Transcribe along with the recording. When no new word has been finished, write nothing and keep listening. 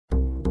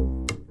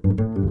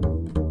אז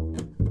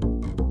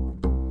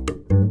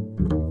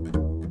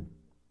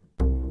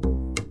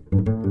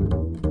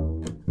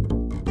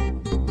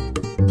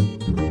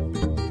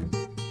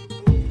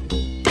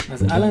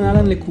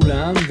אהלן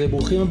לכולם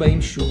וברוכים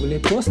הבאים שוב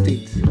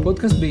לפוסט-איט,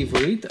 פודקאסט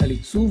בעברית על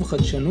עיצוב,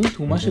 חדשנות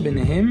ומה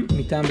שביניהם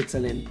מטעם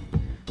בצלאל.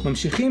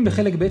 ממשיכים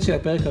בחלק ב' של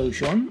הפרק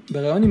הראשון,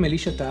 בראיון עם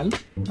אלישע טל,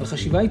 על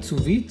חשיבה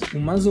עיצובית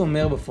ומה זה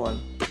אומר בפועל.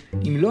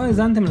 אם לא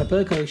האזנתם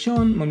לפרק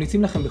הראשון,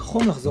 ממליצים לכם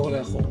בחום לחזור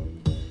לאחור.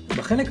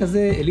 בחלק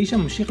הזה אלישע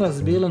ממשיך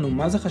להסביר לנו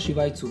מה זה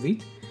חשיבה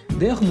עיצובית,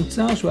 דרך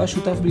מוצר שהוא היה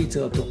שותף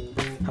ביצירתו,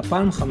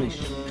 הפלם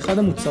 5, אחד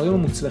המוצרים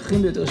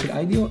המוצלחים ביותר של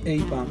אידיו אי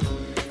פעם.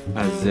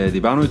 אז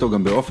דיברנו איתו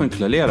גם באופן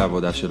כללי על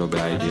העבודה שלו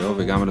ב-IDEO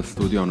וגם על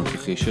הסטודיו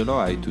הנוכחי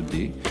שלו, I2D,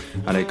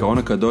 על העיקרון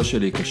הקדוש של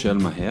להיכשל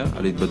מהר,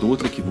 על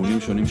התבדרות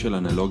לכיוונים שונים של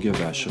אנלוגיה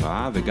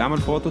והשראה, וגם על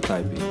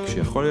פרוטוטייפינג,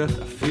 שיכול להיות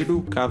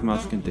אפילו קו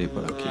מסקינג טייפ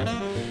על הקיר.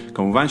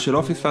 כמובן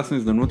שלא פספסנו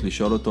הזדמנות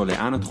לשאול אותו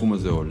לאן התחום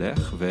הזה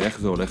הולך, ואיך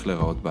זה הולך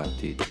להיראות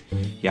בעתיד.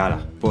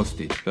 יאללה,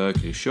 פוסט-איט, פרק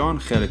ראשון,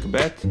 חלק ב',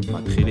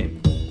 מתחילים.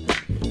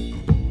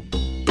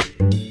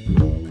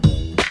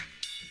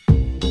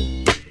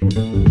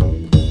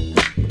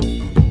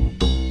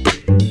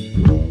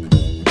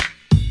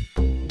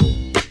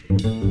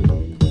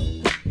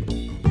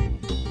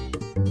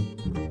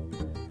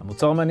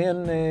 מוצר מעניין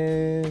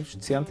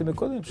שציינתי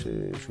מקודם,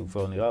 שהוא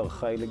כבר נראה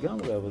ארכאי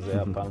לגמרי, אבל זה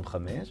היה פעם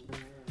 5.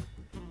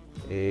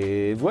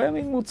 והוא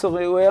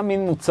היה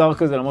מין מוצר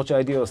כזה, למרות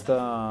שהאידיו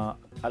עשתה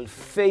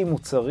אלפי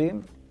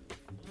מוצרים,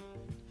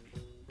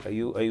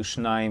 היו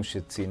שניים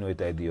שציינו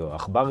את האידיו.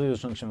 העכבר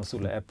הראשון שהם עשו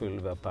לאפל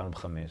והפעם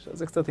 5. אז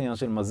זה קצת עניין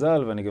של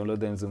מזל, ואני גם לא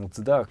יודע אם זה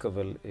מוצדק,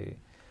 אבל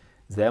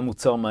זה היה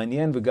מוצר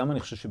מעניין, וגם אני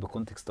חושב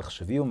שבקונטקסט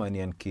העכשווי הוא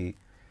מעניין, כי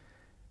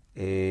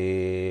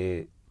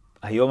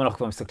היום אנחנו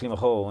כבר מסתכלים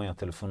אחורה, אומרים,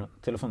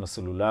 הטלפון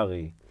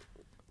הסלולרי,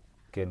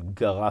 כן,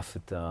 גרף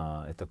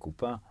את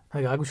הקופה.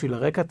 רגע, רק בשביל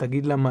הרקע,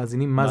 תגיד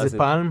למאזינים מה זה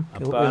פלם.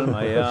 הפלם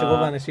היה... שרוב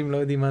האנשים לא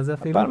יודעים מה זה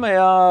אפילו. הפלם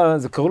היה,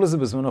 קראו לזה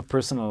בזמנו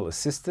פרסונל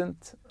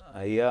אסיסטנט,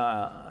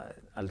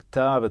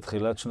 עלתה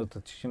בתחילת שנות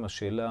ה-90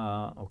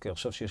 השאלה, אוקיי,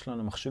 עכשיו שיש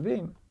לנו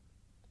מחשבים,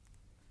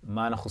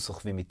 מה אנחנו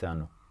סוחבים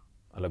איתנו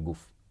על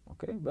הגוף,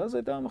 אוקיי? ואז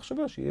הייתה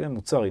המחשבה שיהיה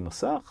מוצר עם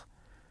מסך,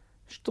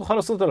 שתוכל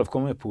לעשות עליו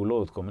כל מיני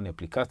פעולות, כל מיני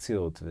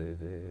אפליקציות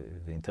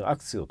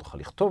ואינטראקציות, תוכל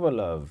לכתוב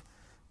עליו.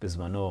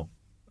 בזמנו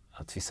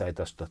התפיסה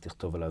הייתה שאתה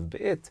תכתוב עליו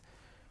בעט,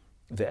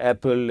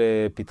 ואפל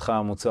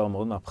פיתחה מוצר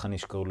מאוד מהפכני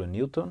שקראו לו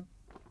ניוטון,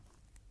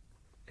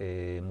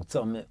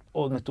 מוצר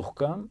מאוד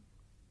מתוחכם,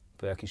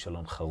 והיה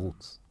כישלון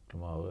חרוץ.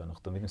 כלומר,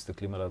 אנחנו תמיד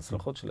מסתכלים על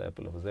ההצלחות של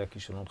אפל, אבל זה היה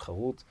כישלון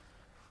חרוץ,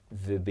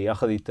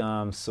 וביחד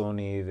איתם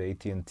סוני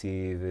ו-AT&T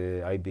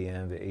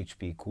ו-IBM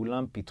ו-HP,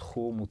 כולם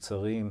פיתחו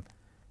מוצרים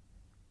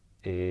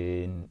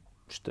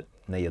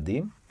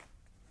ניידים,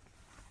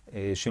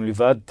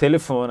 שמלבד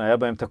טלפון היה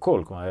בהם את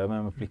הכל, כלומר היה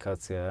בהם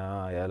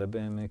אפליקציה, היה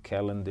בהם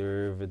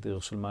קלנדר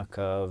ודרך של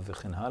מעקב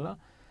וכן הלאה,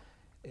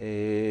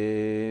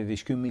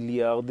 והשקיעו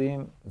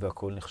מיליארדים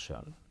והכל נכשל.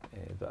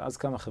 ואז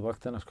קמה חברה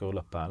קטנה שקראו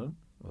לה פלם,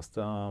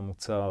 ועשתה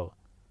מוצר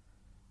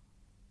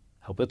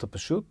הרבה יותר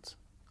פשוט,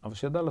 אבל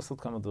שידע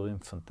לעשות כמה דברים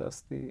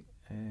פנטסטי,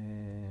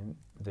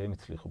 והם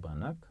הצליחו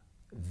בענק.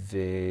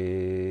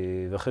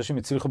 ואחרי שהם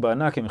הצליחו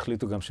בענק, הם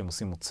החליטו גם שהם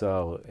עושים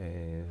מוצר.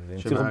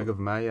 אגב,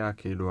 מה היה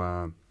כאילו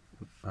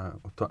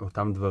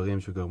אותם דברים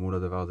שגרמו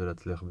לדבר הזה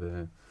להצליח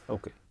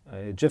אוקיי.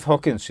 ג'ף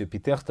הוקינס,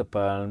 שפיתח את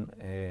הפלם,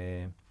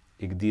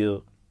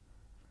 הגדיר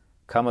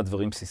כמה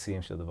דברים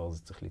בסיסיים שהדבר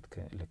הזה צריך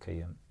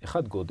לקיים.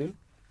 אחד, גודל.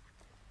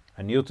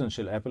 הניוטון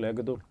של אפל היה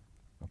גדול,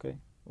 אוקיי?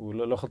 הוא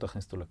לא יכול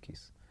להכניס אותו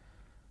לכיס.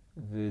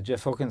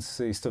 וג'ף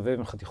הוקינס הסתובב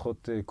עם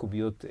חתיכות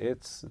קוביות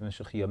עץ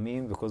במשך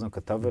ימים, וכל הזמן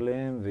כתב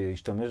עליהם,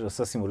 והשתמש,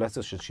 עשה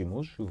סימולציה של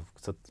שימוש, שהוא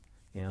קצת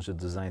עניין של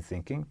design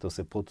thinking, אתה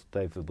עושה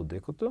פרוטוטייפ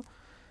ובודק אותו,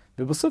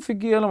 ובסוף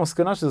הגיע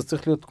למסקנה שזה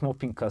צריך להיות כמו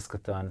פנקס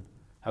קטן.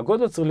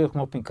 הגודל צריך להיות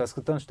כמו פנקס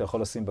קטן שאתה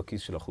יכול לשים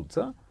בכיס של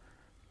החולצה,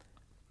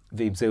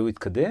 ועם זה הוא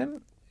התקדם,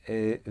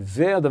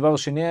 והדבר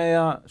השני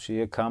היה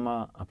שיהיה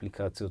כמה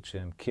אפליקציות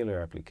שהן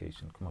killer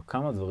application, כלומר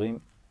כמה דברים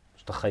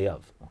שאתה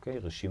חייב, אוקיי?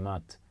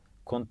 רשימת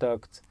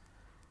קונטקט,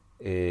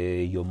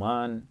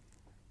 יומן,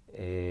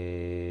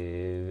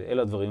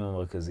 אלה הדברים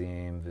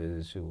המרכזיים,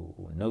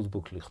 ואיזשהו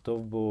נוטבוק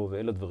לכתוב בו,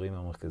 ואלה הדברים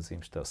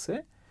המרכזיים שתעשה.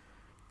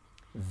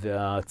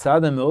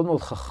 והצעד המאוד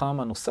מאוד חכם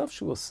הנוסף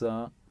שהוא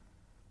עשה,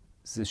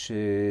 זה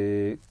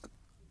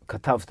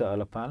שכתבת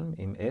על הפלם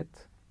עם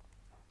עט,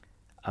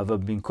 אבל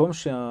במקום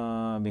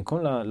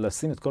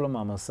לשים את כל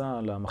המעמסה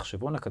על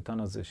המחשבון הקטן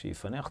הזה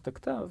שיפנח את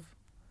הכתב,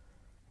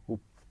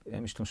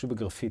 הם השתמשו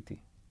בגרפיטי.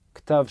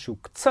 כתב שהוא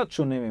קצת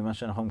שונה ממה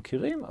שאנחנו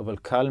מכירים, אבל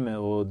קל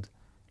מאוד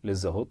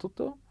לזהות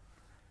אותו.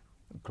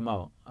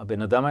 כלומר,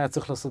 הבן אדם היה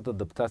צריך לעשות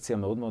אדפטציה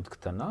מאוד מאוד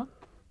קטנה,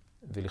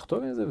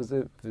 ולכתוב עם זה,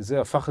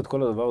 וזה הפך את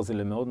כל הדבר הזה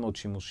למאוד מאוד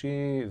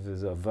שימושי,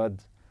 וזה עבד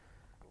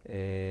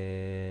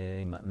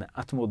עם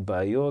מעט מאוד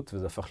בעיות,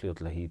 וזה הפך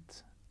להיות להיט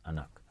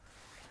ענק.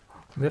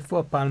 ואיפה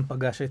הפלם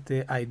פגש את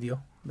אידיו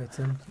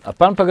בעצם?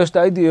 הפלם פגש את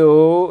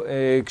אידיו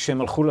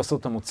כשהם הלכו לעשות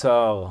את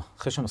המוצר,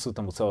 אחרי שהם עשו את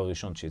המוצר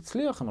הראשון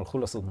שהצליח, הם הלכו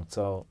לעשות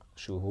מוצר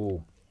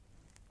שהוא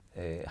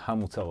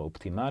המוצר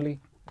האופטימלי,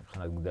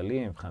 מבחינת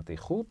גדלים, מבחינת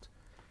איכות,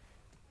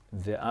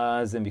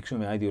 ואז הם ביקשו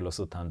מ-IDEO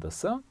לעשות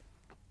הנדסה,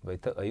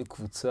 והיו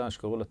קבוצה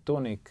שקראו לה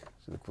טוניק,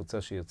 שזו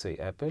קבוצה שיוצאי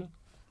אפל,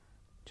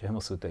 שהם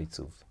עשו את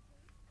העיצוב.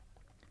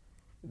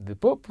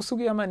 ופה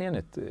סוגיה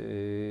מעניינת.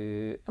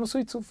 הם עשו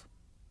עיצוב.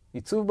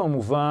 עיצוב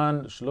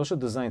במובן, שלוש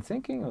ה-Design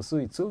Thinking, הם עשו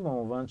עיצוב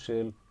במובן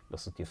של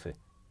לעשות יפה.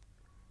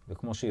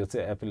 וכמו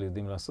שיוצאי אפל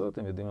יודעים לעשות,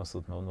 הם יודעים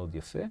לעשות מאוד מאוד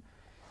יפה.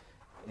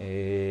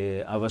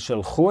 אבל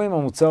שלחו עם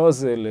המוצר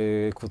הזה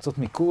לקבוצות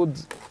מיקוד,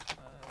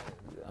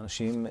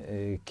 אנשים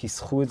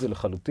כיסחו את זה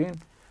לחלוטין.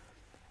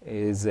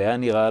 זה היה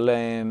נראה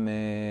להם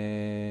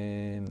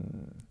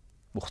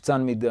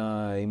מוחצן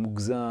מדי,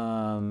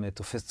 מוגזם,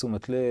 תופס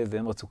תשומת לב,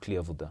 והם רצו כלי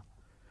עבודה.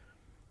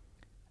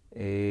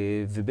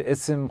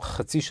 ובעצם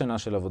חצי שנה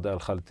של עבודה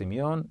הלכה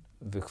לטמיון,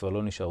 וכבר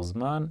לא נשאר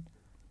זמן,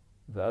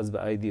 ואז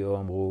ב-IDEO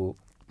אמרו,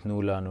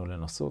 תנו לנו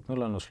לנסות, תנו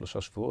לנו 3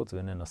 שבועות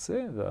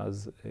וננסה,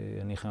 ואז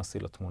אני נכנסתי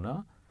לתמונה,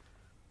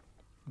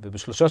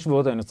 וב3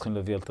 שבועות היינו צריכים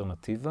להביא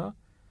אלטרנטיבה,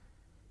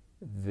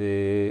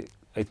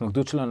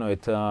 וההתמקדות שלנו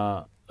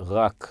הייתה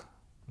רק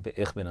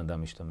באיך בן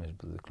אדם משתמש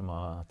בזה.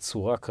 כלומר,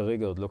 הצורה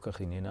כרגע עוד לא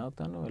כך עניינה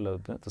אותנו, אלא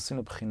באמת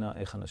עשינו בחינה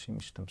איך אנשים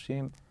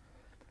משתמשים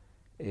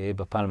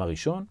בפעם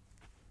הראשון,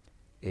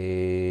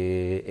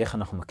 איך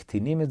אנחנו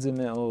מקטינים את זה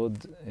מאוד,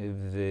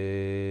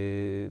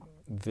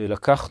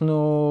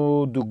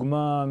 ולקחנו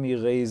דוגמה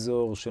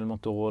מרייזור של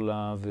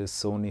מוטורולה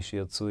וסוני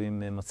שיצאו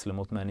עם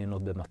מצלמות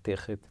מעניינות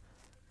במתכת,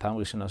 פעם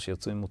ראשונה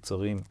שיצאו עם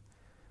מוצרים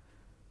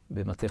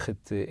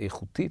במתכת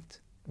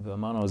איכותית,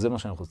 ואמרנו, זה מה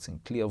שאנחנו רוצים,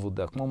 כלי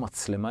עבודה, כמו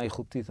מצלמה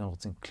איכותית, אנחנו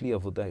רוצים כלי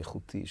עבודה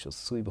איכותי,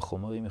 שעשוי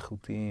בחומרים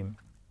איכותיים,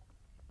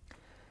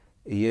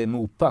 יהיה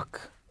מאופק,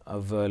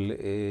 אבל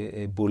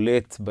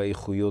בולט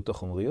באיכויות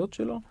החומריות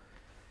שלו.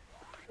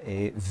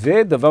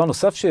 ודבר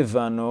נוסף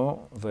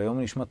שהבנו, והיום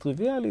נשמע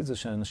טריוויאלי, זה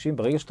שאנשים,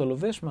 ברגע שאתה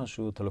לובש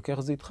משהו, אתה לוקח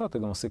את זה איתך, אתה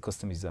גם עושה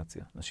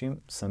קסטומיזציה. אנשים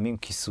שמים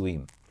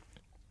כיסויים.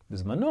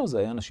 בזמנו זה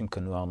היה אנשים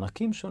קנו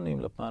ארנקים שונים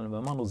לפעם,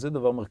 ואמרנו, זה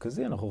דבר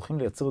מרכזי, אנחנו הולכים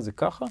לייצר את זה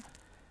ככה,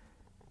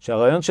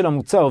 שהרעיון של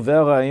המוצר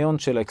והרעיון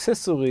של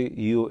האקססורי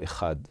יהיו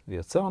אחד.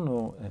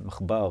 ויצרנו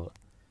מחבר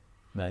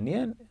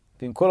מעניין,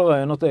 ועם כל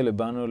הרעיונות האלה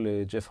באנו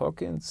לג'ף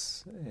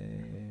הוקינס,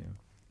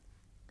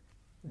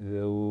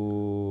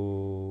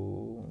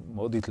 והוא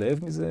מאוד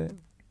התלהב מזה,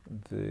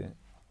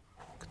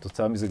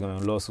 וכתוצאה מזה גם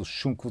הם לא עשו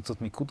שום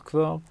קבוצות מיקוד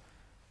כבר,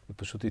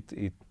 ופשוט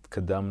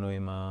התקדמנו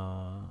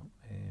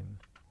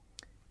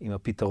עם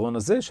הפתרון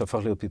הזה, שהפך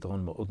להיות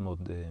פתרון מאוד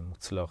מאוד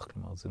מוצלח.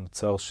 כלומר, זה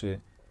מוצר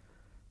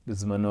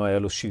שבזמנו היה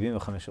לו 75%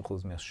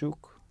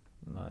 מהשוק,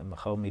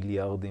 מכר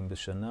מיליארדים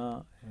בשנה,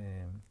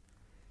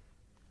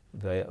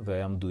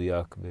 והיה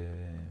מדויק.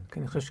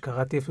 כן, אני חושב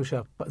שקראתי איפה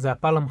זה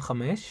הפלם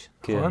 5,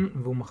 נכון?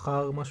 והוא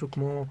מכר משהו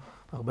כמו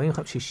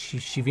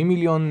 70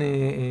 מיליון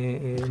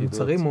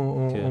מוצרים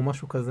או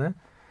משהו כזה.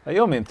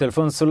 היום עם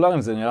טלפון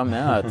סולאריים זה נראה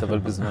מעט, אבל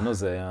בזמנו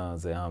זה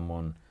היה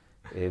המון.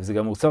 וזה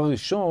גם מוצר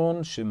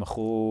ראשון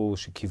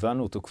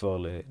שכיוונו אותו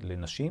כבר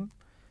לנשים,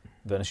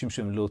 ואנשים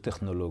שהם לא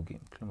טכנולוגיים.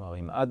 כלומר,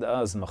 אם עד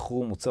אז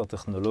מכרו מוצר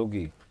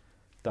טכנולוגי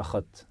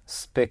תחת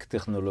ספק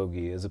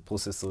טכנולוגי, איזה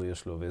פרוססור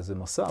יש לו ואיזה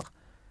מסך,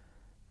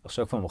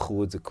 עכשיו כבר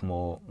מכרו את זה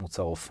כמו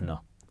מוצר אופנה.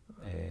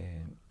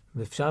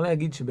 ואפשר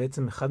להגיד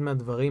שבעצם אחד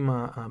מהדברים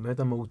באמת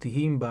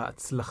המהותיים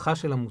בהצלחה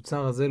של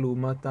המוצר הזה,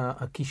 לעומת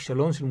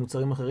הכישלון של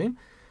מוצרים אחרים,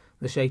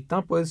 זה שהייתה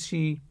פה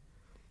איזושהי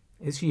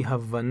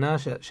הבנה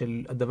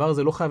של הדבר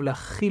הזה לא חייב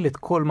להכיל את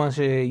כל מה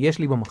שיש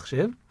לי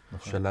במחשב.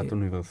 שלט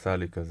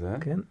אוניברסלי כזה.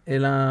 כן,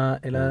 אלא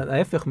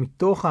ההפך,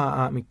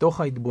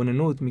 מתוך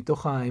ההתבוננות,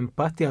 מתוך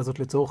האמפתיה הזאת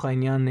לצורך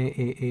העניין,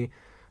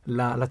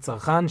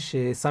 לצרכן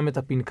ששם את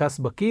הפנקס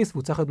בכיס,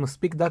 והוא צריך להיות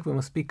מספיק דק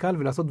ומספיק קל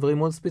ולעשות דברים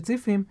מאוד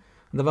ספציפיים,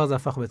 הדבר הזה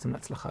הפך בעצם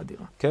להצלחה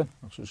אדירה. כן,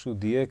 אני חושב שהוא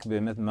דייק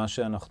באמת מה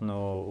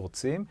שאנחנו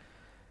רוצים.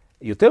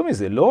 יותר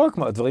מזה, לא רק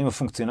הדברים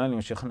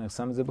הפונקציונליים שאיך אני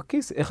שם את זה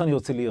בכיס, איך אני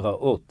רוצה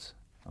להיראות.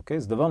 אוקיי?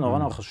 זה דבר נורא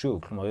נורא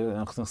חשוב. כלומר,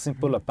 אנחנו נכנסים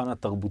פה לפן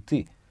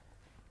התרבותי.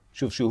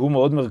 שוב, שהוא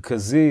מאוד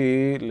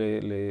מרכזי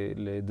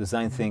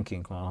ל-design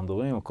thinking. כלומר, אנחנו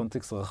מדברים על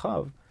קונטקסט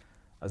רחב,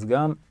 אז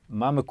גם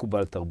מה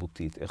מקובל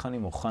תרבותית, איך אני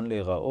מוכן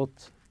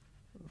להיראות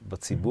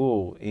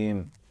בציבור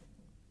עם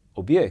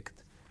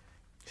אובייקט.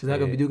 שזה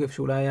אגב בדיוק איפה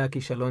שאולי היה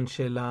הכישלון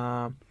של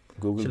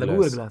הגוגל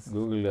גלאס.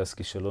 גוגל גלאס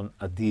כישלון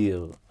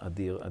אדיר,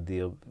 אדיר,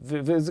 אדיר.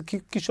 וזה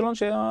כישלון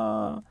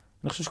שהיה,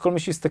 אני חושב שכל מי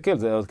שיסתכל,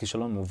 זה היה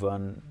כישלון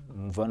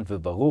מובן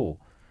וברור.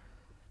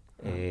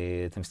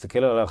 אתה מסתכל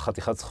על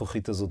החתיכת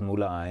זכוכית הזאת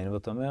מול העין,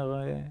 ואתה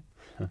אומר,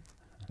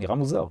 נראה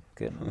מוזר,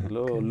 כן?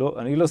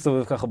 אני לא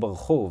אסתובב ככה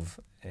ברחוב.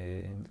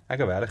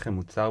 אגב, היה לכם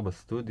מוצר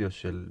בסטודיו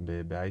של,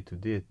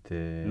 ב-I2D את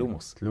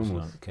לומוס.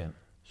 לומוס. כן.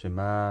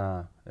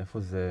 שמה,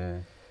 איפה זה?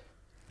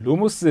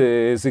 לומוס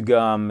זה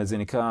גם, זה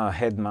נקרא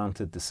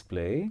Head-Mounted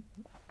Display.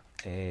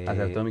 אז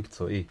זה יותר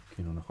מקצועי,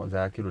 כאילו, נכון? זה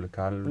היה כאילו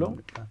לקהל...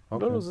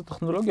 לא, זו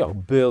טכנולוגיה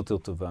הרבה יותר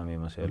טובה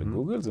ממה שהיה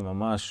לגוגל. זה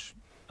ממש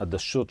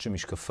עדשות של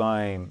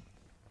משקפיים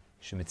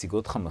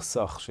שמציגות לך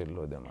מסך של,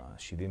 לא יודע מה,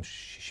 60,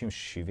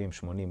 70,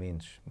 80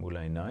 אינץ' מול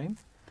העיניים.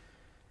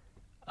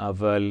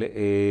 אבל,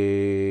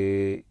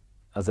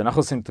 אז אנחנו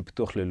עושים את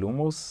הפיתוח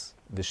ללומוס,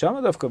 ושם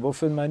דווקא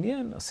באופן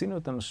מעניין עשינו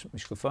את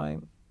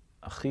המשקפיים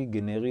הכי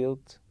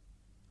גנריות,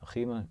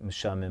 הכי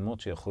משעממות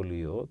שיכול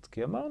להיות,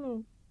 כי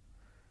אמרנו,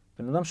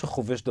 בן אדם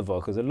שחובש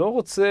דבר כזה לא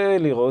רוצה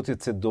לראות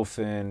יוצא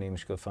דופן עם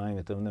משקפיים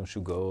יותר מדי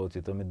משוגעות,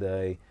 יותר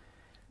מדי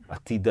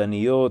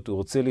עתידניות, הוא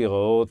רוצה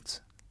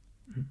לראות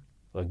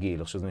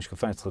רגיל. עכשיו, זה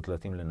משקפיים צריכות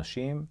להתאים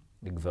לנשים,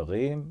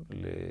 לגברים,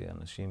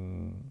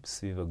 לאנשים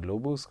סביב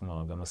הגלובוס,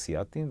 כלומר גם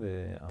אסיאטים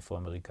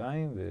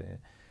ואפרו-אמריקאים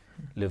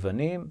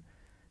ולבנים,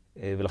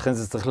 ולכן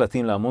זה צריך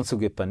להתאים להמון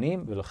סוגי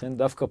פנים, ולכן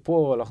דווקא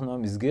פה הלכנו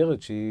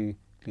למסגרת שהיא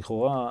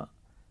לכאורה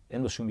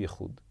אין בה שום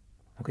ייחוד.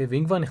 אוקיי,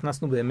 ואם כבר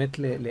נכנסנו באמת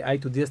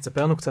ל-I2D, אז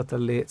תספר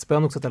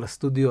לנו קצת על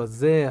הסטודיו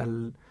הזה,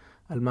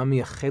 על מה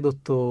מייחד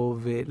אותו,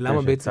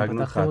 ולמה בעצם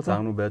פתחתם אותו?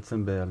 עצרנו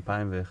בעצם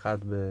ב-2001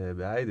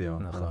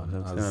 ב-IDEO. נכון.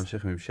 אנחנו צריכים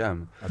להמשיך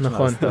משם.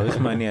 נכון. אז תאריך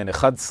מעניין,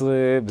 11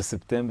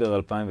 בספטמבר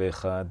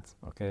 2001,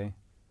 אוקיי?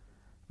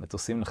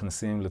 מטוסים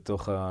נכנסים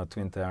לתוך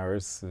ה-Twin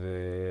Towers,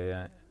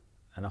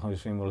 ואנחנו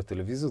יושבים מול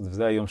הטלוויזיות,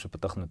 וזה היום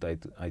שפתחנו את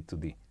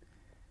I2D.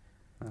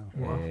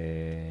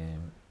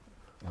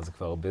 אז זה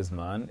כבר הרבה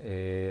זמן.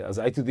 אז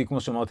I2D,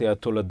 כמו שאמרתי, היה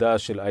תולדה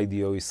של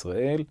IDEO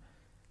ישראל.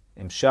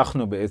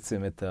 המשכנו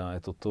בעצם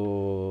את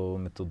אותו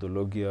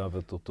מתודולוגיה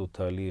ואת אותו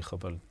תהליך,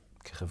 אבל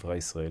כחברה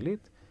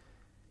ישראלית.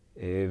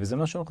 וזה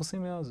מה שאנחנו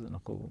עושים מאז.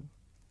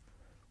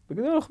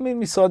 בגלל אנחנו מין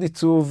משרד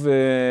עיצוב,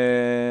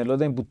 לא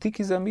יודע אם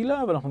בוטיקי זה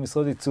המילה, אבל אנחנו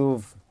משרד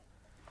עיצוב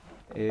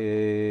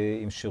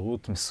עם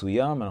שירות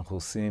מסוים. אנחנו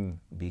עושים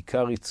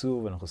בעיקר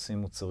עיצוב, אנחנו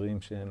עושים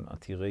מוצרים שהם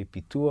עתירי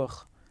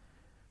פיתוח,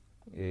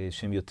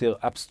 שהם יותר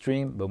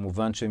upstream,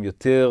 במובן שהם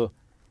יותר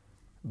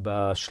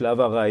בשלב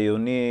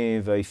הרעיוני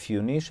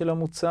והאפיוני של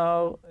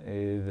המוצר,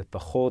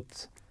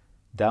 ופחות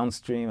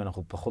downstream,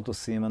 אנחנו פחות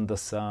עושים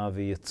הנדסה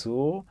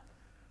וייצור.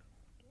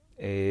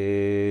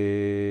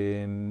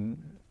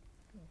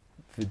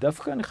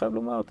 ודווקא אני חייב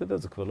לומר, אתה יודע,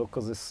 זה כבר לא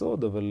כזה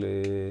סוד, אבל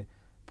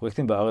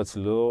פרויקטים בארץ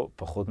לא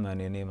פחות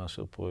מעניינים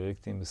מאשר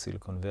פרויקטים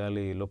בסיליקון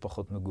ואלי, לא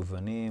פחות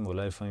מגוונים,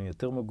 אולי לפעמים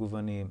יותר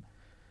מגוונים.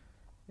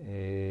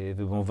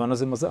 ובמובן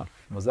הזה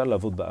מזל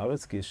לעבוד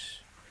בארץ, כי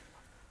יש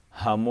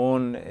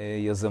המון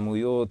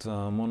יזמויות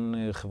והמון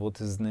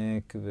חברות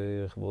הזנק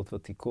וחברות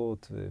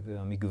ותיקות,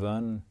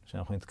 והמגוון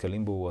שאנחנו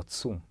נתקלים בו הוא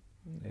עצום.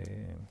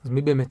 אז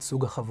מי באמת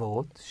סוג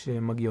החברות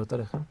שמגיעות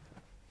עליכם?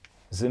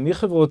 זה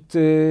מחברות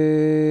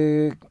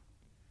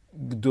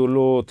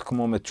גדולות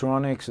כמו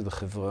מטרוניק, שזו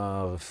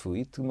חברה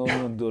רפואית מאוד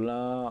מאוד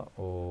גדולה,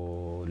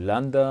 או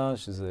לנדה,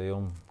 שזה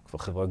היום כבר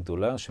חברה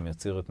גדולה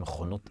שמייצרת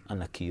מכונות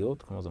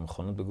ענקיות, כלומר, זו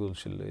מכונות בגודל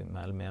של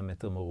מעל 100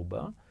 מטר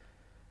מרובע,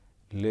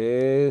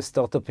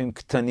 לסטארט-אפים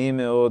קטנים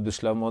מאוד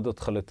בשלב מאוד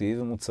התחלתי,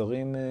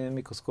 ומוצרים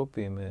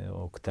מיקרוסקופיים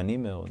או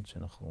קטנים מאוד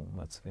שאנחנו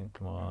מעצבים.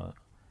 כלומר,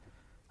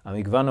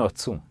 המגוון הוא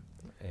עצום.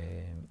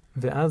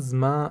 ואז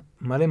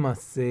מה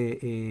למעשה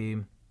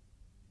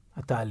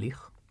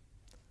התהליך?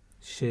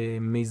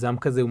 שמיזם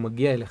כזה הוא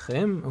מגיע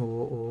אליכם,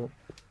 או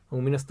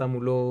מן הסתם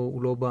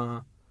הוא לא בא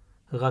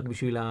רק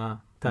בשביל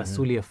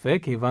תעשו לי יפה,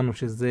 כי הבנו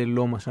שזה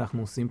לא מה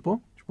שאנחנו עושים פה.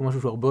 יש פה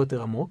משהו שהוא הרבה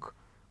יותר עמוק.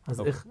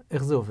 אז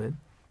איך זה עובד?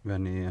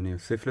 ואני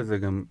אוסיף לזה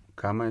גם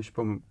כמה יש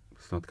פה,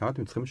 זאת אומרת, כמה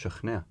אתם צריכים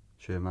לשכנע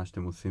שמה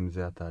שאתם עושים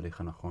זה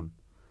התהליך הנכון.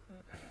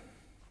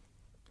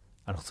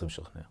 אנחנו צריכים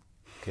לשכנע.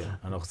 כן.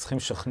 אנחנו צריכים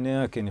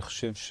לשכנע, כי אני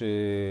חושב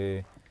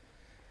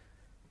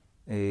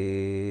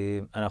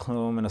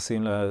אנחנו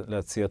מנסים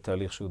להציע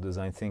תהליך שהוא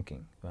design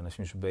thinking,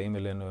 ואנשים שבאים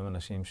אלינו הם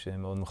אנשים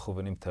שהם מאוד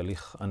מכוונים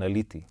תהליך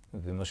אנליטי,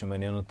 ומה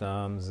שמעניין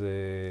אותם זה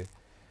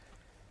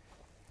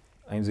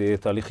האם זה יהיה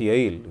תהליך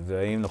יעיל,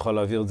 והאם נוכל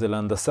להעביר את זה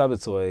להנדסה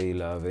בצורה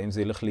יעילה, והאם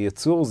זה ילך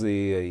לייצור זה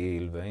יהיה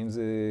יעיל,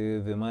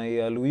 ומה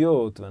יהיה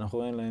העלויות, ואנחנו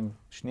רואים להם,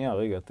 שנייה,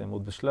 רגע, אתם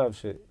עוד בשלב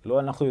שלא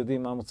אנחנו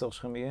יודעים מה המוצר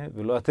שלכם יהיה,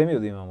 ולא אתם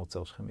יודעים מה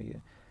המוצר שלכם יהיה.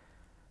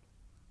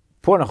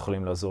 פה אנחנו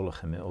יכולים לעזור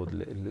לכם מאוד,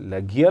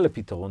 להגיע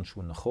לפתרון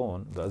שהוא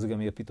נכון, ואז זה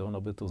גם יהיה פתרון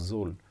הרבה יותר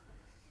זול.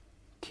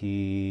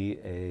 כי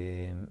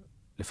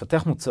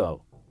לפתח מוצר,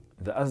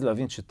 ואז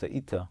להבין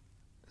שטעית,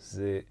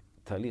 זה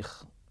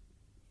תהליך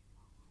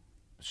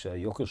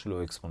שהיוקר שלו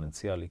הוא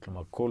אקספוננציאלי.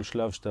 כלומר, כל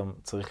שלב שאתה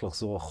צריך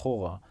לחזור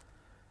אחורה,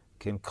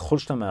 כן, ככל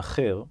שאתה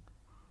מאחר,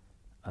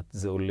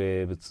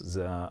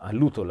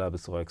 העלות עולה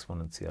בצורה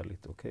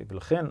אקספוננציאלית, אוקיי?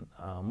 ולכן,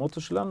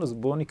 המוטו שלנו זה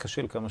בואו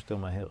ניכשל כמה שיותר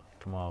מהר.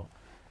 כלומר,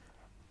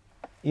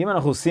 אם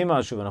אנחנו עושים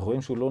משהו ואנחנו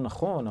רואים שהוא לא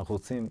נכון, אנחנו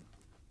רוצים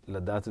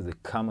לדעת את זה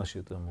כמה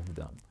שיותר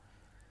מוקדם.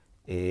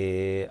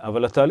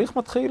 אבל התהליך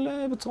מתחיל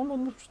בצורה מאוד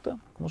מאוד פשוטה.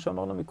 כמו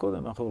שאמרנו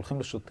מקודם, אנחנו הולכים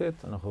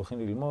לשוטט, אנחנו הולכים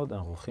ללמוד,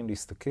 אנחנו הולכים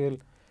להסתכל,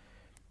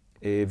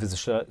 וזה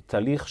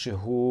תהליך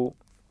שהוא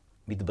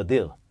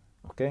מתבדר,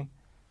 אוקיי?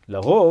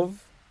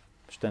 לרוב,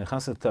 כשאתה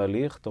נכנס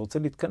לתהליך, אתה רוצה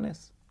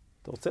להתכנס.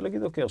 אתה רוצה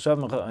להגיד, אוקיי, עכשיו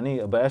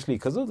הבעיה שלי היא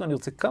כזאת, ואני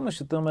רוצה כמה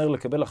שיותר מהר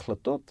לקבל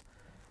החלטות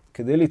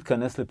כדי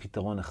להתכנס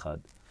לפתרון אחד.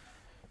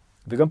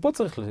 וגם פה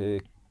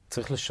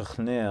צריך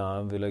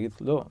לשכנע ולהגיד,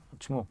 לא,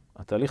 תשמעו,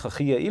 התהליך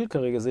הכי יעיל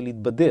כרגע זה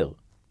להתבדר.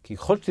 כי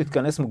ככל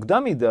שתתכנס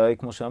מוקדם מדי,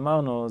 כמו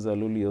שאמרנו, זה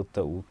עלול להיות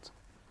טעות.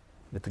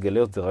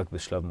 ותגלה את זה רק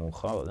בשלב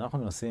מאוחר. אז אנחנו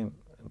מנסים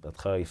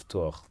בהתחלה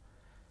לפתוח.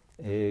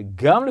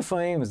 גם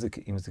לפעמים,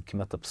 אם זה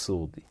כמעט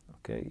אבסורדי,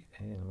 אוקיי?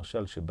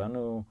 למשל,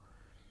 שבאנו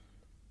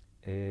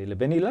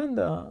לבני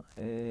לנדה,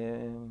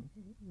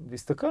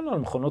 והסתכלנו על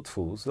מכונות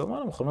דפוס,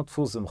 ואמרנו, מכונות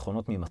דפוס זה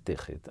מכונות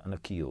ממתכת,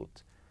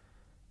 ענקיות,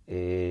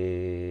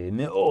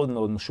 מאוד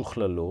מאוד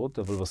משוכללות,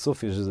 אבל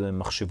בסוף יש איזה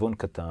מחשבון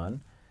קטן,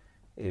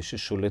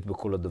 ששולט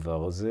בכל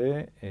הדבר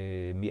הזה.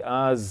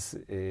 מאז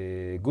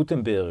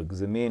גוטנברג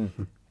זה מין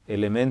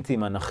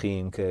אלמנטים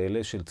אנכיים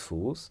כאלה של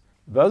דפוס,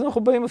 ואז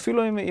אנחנו באים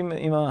אפילו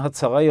עם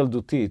ההצהרה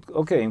ילדותית.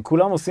 אוקיי, אם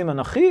כולם עושים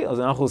אנכי, אז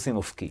אנחנו עושים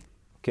אופקי.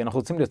 כי אנחנו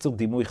רוצים לייצר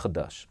דימוי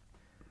חדש.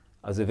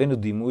 אז הבאנו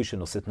דימוי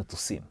שנושאת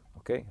מטוסים,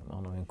 אוקיי?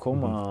 אמרנו,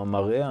 במקום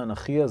המראה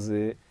האנכי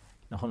הזה,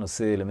 אנחנו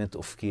נעשה אלמנט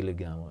אופקי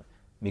לגמרי.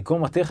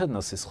 במקום מתכת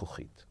נעשה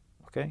זכוכית,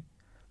 אוקיי?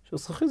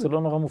 שזכוכית זה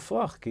לא נורא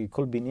מופרך, כי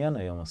כל בניין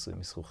היום עשוי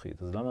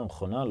מזכוכית. אז למה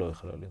המכונה לא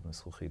יכולה להיות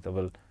מזכוכית?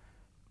 אבל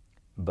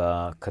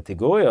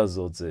בקטגוריה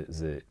הזאת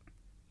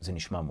זה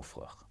נשמע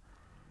מופרך.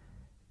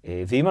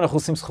 ואם אנחנו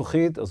עושים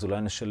זכוכית, אז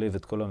אולי נשלב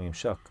את כל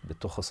הממשק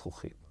בתוך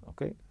הזכוכית,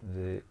 אוקיי?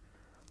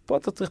 ופה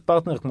אתה צריך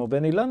פרטנר כמו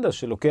בני לנדה,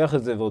 שלוקח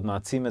את זה ועוד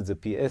מעצים את זה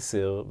פי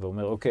 10,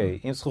 ואומר, אוקיי,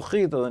 אם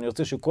זכוכית, אז אני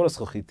רוצה שכל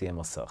הזכוכית תהיה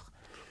מסך.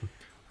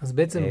 אז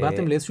בעצם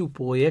באתם לאיזשהו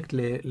פרויקט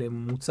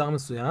למוצר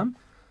מסוים,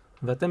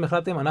 ואתם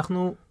החלטתם,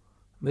 אנחנו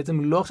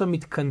בעצם לא עכשיו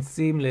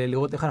מתכנסים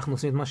לראות איך אנחנו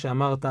עושים את מה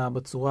שאמרת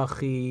בצורה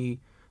הכי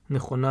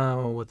נכונה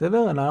או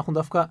whatever, אלא אנחנו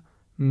דווקא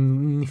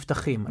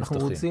נפתחים. אנחנו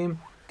רוצים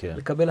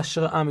לקבל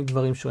השראה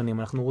מדברים שונים,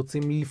 אנחנו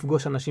רוצים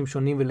לפגוש אנשים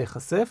שונים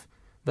ולהיחשף,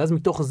 ואז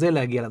מתוך זה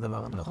להגיע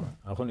לדבר הנכון.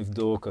 אנחנו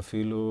נבדוק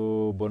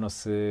אפילו, בוא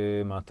נעשה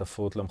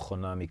מעטפות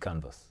למכונה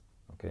מקנבס,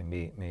 אוקיי?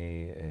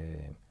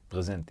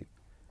 מפרזנטים.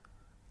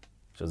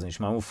 עכשיו זה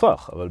נשמע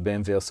מופרך, אבל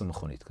BMW עשו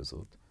מכונית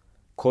כזאת.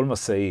 כל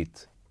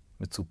מסעית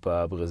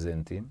מצופה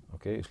ברזנטים,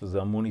 אוקיי? יש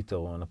לזה המון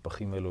יתרון,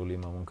 הפחים האלה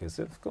עולים המון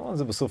כסף. כמובן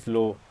זה בסוף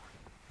לא...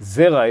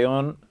 זה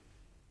רעיון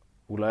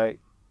אולי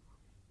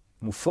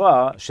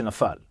מופרע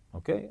שנפל,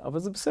 אוקיי? אבל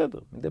זה בסדר,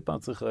 מדי פעם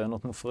צריך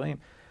רעיונות מופרעים.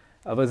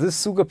 אבל זה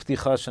סוג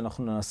הפתיחה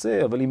שאנחנו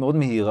נעשה, אבל היא מאוד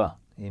מהירה.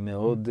 היא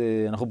מאוד...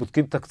 אנחנו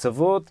בודקים את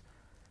הקצוות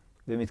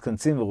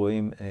ומתכנסים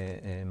ורואים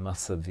מה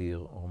סביר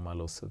או מה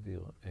לא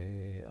סביר.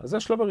 אז זה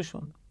השלב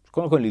הראשון.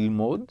 קודם כל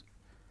ללמוד.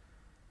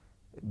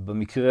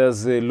 במקרה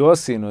הזה לא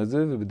עשינו את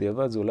זה,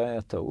 ובדיעבד זה אולי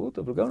היה טעות,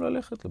 אבל גם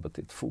ללכת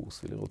לבתי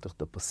דפוס ולראות איך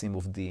דפסים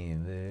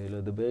עובדים,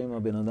 ולדבר עם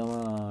הבן אדם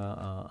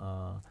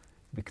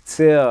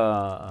בקצה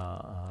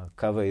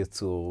הקו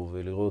הייצור,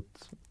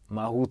 ולראות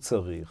מה הוא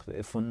צריך,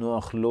 ואיפה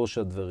נוח לו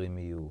שהדברים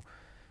יהיו,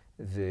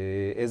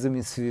 ואיזה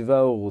מין סביבה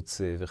הוא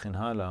רוצה, וכן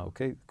הלאה,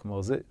 אוקיי?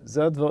 כלומר,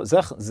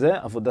 זה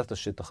עבודת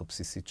השטח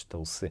הבסיסית שאתה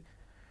עושה.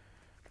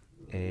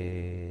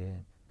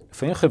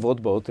 לפעמים חברות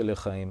באות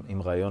אליך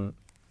עם רעיון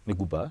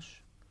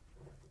מגובש,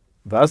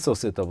 ואז אתה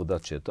עושה את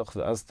עבודת שטח,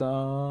 ואז אתה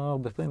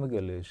הרבה פעמים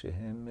מגלה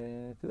שהם,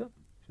 אתה יודע,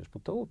 שיש פה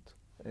טעות.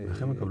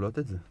 איך הן מקבלות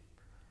את זה?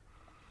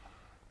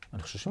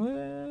 אני חושב שהם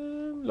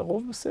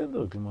לרוב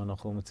בסדר, כלומר,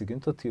 אנחנו מציגים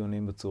את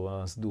הטיעונים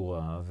בצורה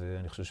סדורה,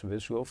 ואני חושב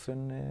שבאיזשהו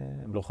אופן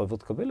הם לא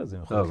חייבות לקבל את זה,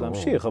 הם יכולות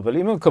להמשיך, אבל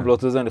אם הן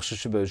מקבלות את זה, אני חושב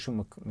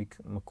שבאיזשהו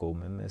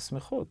מקום הן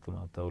שמחות,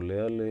 כלומר, אתה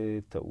עולה על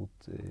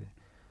טעות.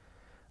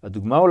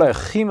 הדוגמה אולי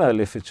הכי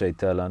מאלפת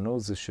שהייתה לנו,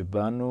 זה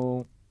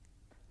שבאנו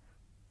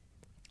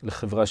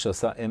לחברה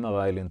שעשה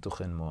MRI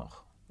לניתוחי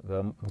מוח,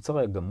 והמוצר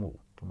היה גמור.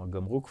 כלומר,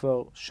 גמרו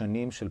כבר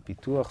שנים של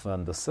פיתוח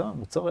והנדסה,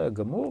 המוצר היה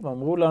גמור,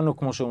 ואמרו לנו,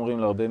 כמו שאומרים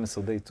להרבה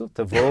משרדי ייצור,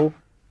 תבואו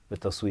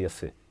ותעשו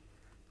יפה.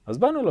 אז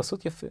באנו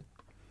לעשות יפה.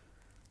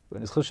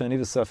 ואני זוכר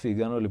שאני וספי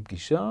הגענו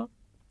לפגישה,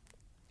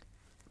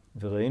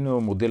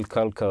 וראינו מודל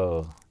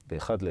קלקר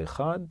באחד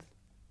לאחד,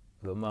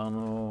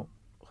 ואמרנו,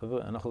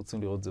 חבר'ה, אנחנו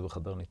רוצים לראות את זה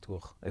בחדר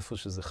ניתוח, איפה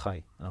שזה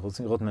חי. אנחנו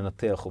רוצים לראות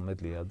מנתח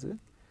עומד ליד זה.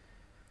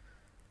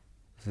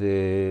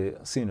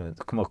 ועשינו את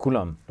זה, כלומר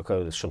כולם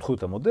שלחו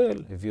את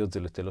המודל, הביאו את זה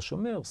לתל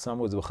השומר,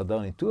 שמו את זה בחדר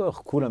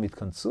ניתוח, כולם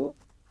התכנסו.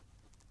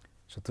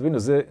 עכשיו תבינו,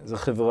 זו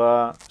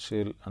חברה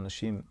של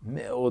אנשים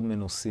מאוד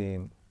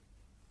מנוסים,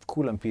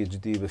 כולם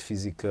PhD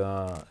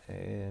בפיזיקה,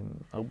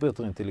 הרבה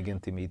יותר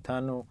אינטליגנטים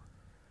מאיתנו,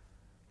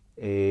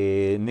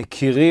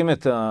 מכירים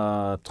את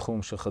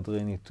התחום של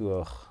חדרי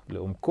ניתוח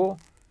לעומקו,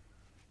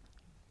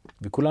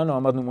 וכולנו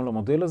עמדנו מול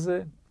המודל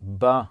הזה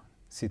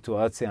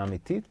בסיטואציה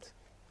האמיתית,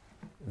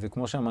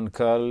 וכמו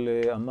שהמנכ"ל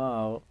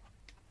אמר,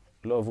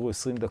 לא עברו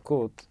 20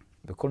 דקות,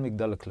 וכל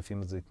מגדל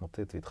הקלפים הזה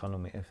התמוטט והתחלנו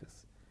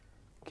מאפס.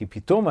 כי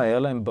פתאום היה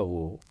להם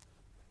ברור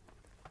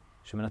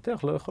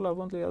שמנתח לא יכול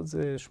לעבוד ליד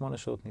זה 8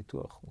 שעות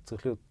ניתוח. הוא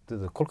צריך להיות,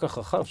 זה כל כך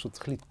רחב שהוא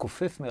צריך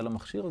להתכופף מעל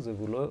המכשיר הזה,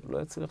 והוא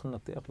לא יצליח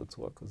לנתח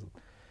בצורה כזאת.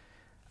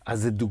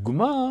 אז זו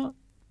דוגמה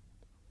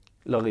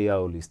לראייה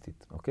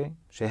ההוליסטית, אוקיי?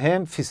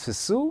 שהם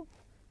פספסו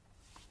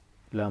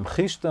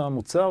להמחיש את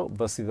המוצר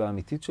בסביבה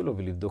האמיתית שלו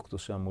ולבדוק אותו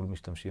שם מול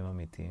משתמשים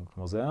אמיתיים.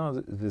 כלומר,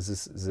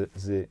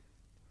 זה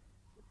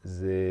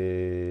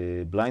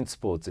בליינד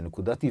ספוט, זה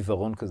נקודת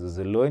עיוורון כזה,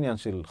 זה לא עניין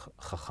של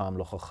חכם,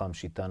 לא חכם,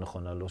 שיטה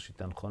נכונה, לא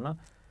שיטה נכונה.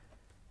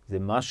 זה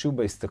משהו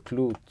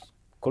בהסתכלות,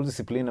 כל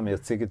דיסציפלינה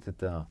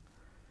מייצגת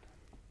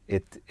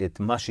את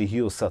מה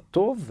שהיא עושה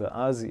טוב,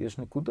 ואז יש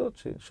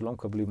נקודות שלא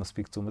מקבלים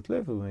מספיק תשומת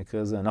לב,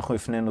 ובמקרה הזה אנחנו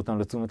הפנינו אותם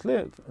לתשומת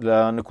לב.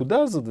 לנקודה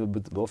הזאת,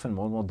 ובאופן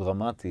מאוד מאוד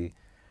דרמטי,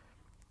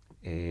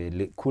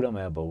 לכולם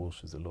היה ברור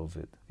שזה לא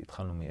עובד.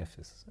 התחלנו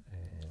מאפס.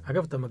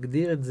 אגב, אתה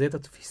מגדיר את זה, את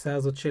התפיסה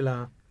הזאת של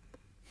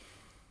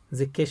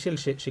זה כשל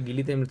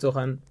שגיליתם לצורך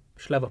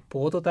שלב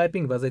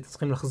הפרוטוטייפינג, ואז הייתם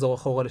צריכים לחזור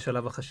אחורה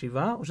לשלב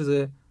החשיבה, או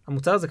שזה,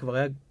 המוצר הזה כבר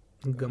היה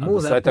גמור,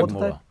 זה היה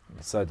פרוטוטייפ?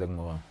 הנדסה הייתה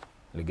גמורה,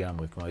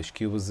 לגמרי. כלומר,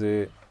 השקיעו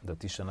בזה,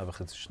 לדעתי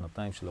 1.5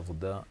 שנתיים של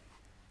עבודה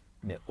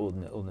מאוד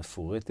מאוד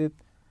מפורטת,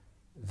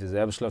 וזה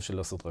היה בשלב של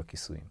לעשות רק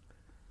כיסויים.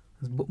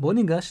 אז בוא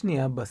ניגש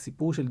שנייה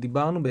בסיפור של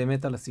דיברנו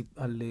באמת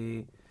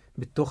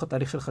בתוך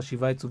התהליך של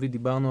חשיבה עיצובית,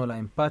 דיברנו על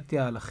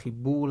האמפתיה, על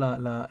החיבור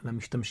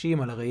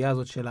למשתמשים, על הראייה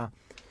הזאת של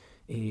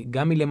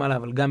גם מלמעלה,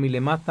 אבל גם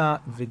מלמטה,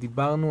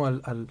 ודיברנו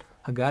על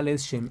הגעה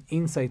לאיזשהם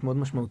אינסייט מאוד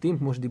משמעותיים,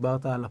 כמו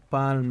שדיברת על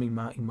הפעם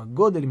עם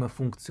הגודל, עם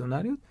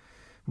הפונקציונליות.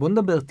 בוא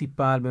נדבר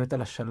טיפה באמת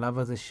על השלב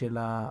הזה של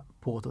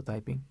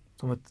הפרוטוטייפינג.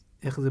 זאת אומרת,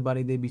 איך זה בא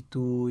לידי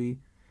ביטוי,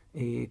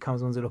 כמה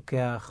זמן זה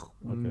לוקח,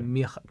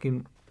 מי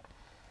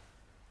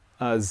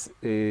אז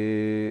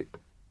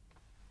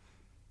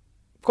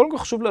קודם כל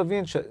חשוב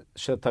להבין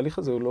שהתהליך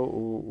הזה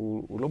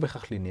הוא לא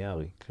בהכרח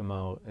ליניארי.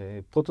 כלומר,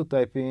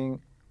 פרוטוטייפינג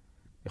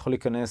יכול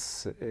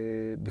להיכנס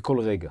בכל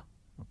רגע.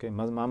 אוקיי?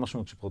 מה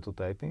המשמעות של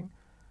פרוטוטייפינג?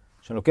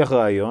 שאני לוקח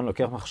רעיון,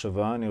 לוקח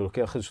מחשבה, אני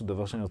לוקח איזשהו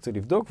דבר שאני רוצה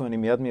לבדוק, ואני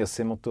מיד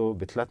מיישם אותו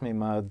בתלת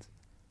מימד,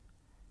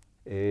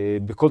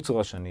 בכל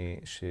צורה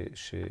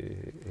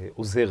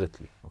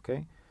שעוזרת לי,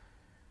 אוקיי?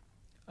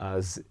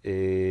 אז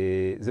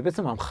זה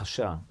בעצם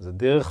המחשה. זה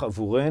דרך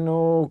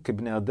עבורנו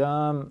כבני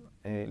אדם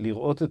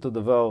לראות את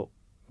הדבר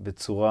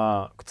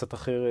בצורה קצת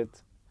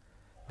אחרת,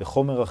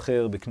 בחומר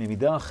אחר, בקנה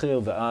מידה אחר,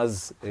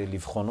 ואז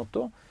לבחון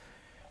אותו.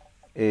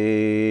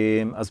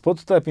 אז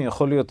פרוטוטייפינג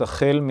יכול להיות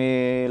החל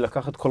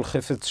מלקחת כל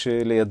חפץ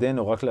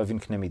שלידינו רק להבין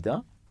קנה מידה.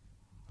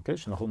 אוקיי?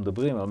 שאנחנו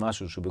מדברים על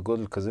משהו שהוא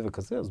בגודל כזה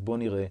וכזה, אז בואו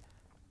נראה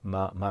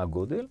מה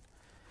הגודל.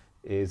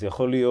 זה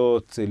יכול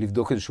להיות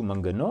לבדוק איזשהו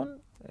מנגנון,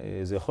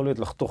 זה יכול להיות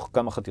לחתוך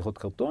כמה חתיכות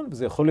קרטון,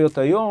 וזה יכול להיות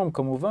היום,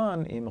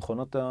 כמובן, עם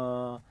מכונות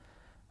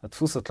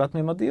הדפוס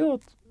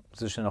התלת-ממדיות,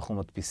 זה שאנחנו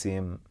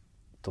מדפיסים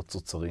את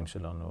התוצרים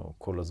שלנו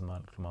כל הזמן.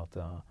 כלומר,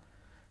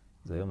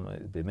 זה היום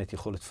באמת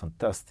יכולת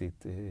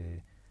פנטסטית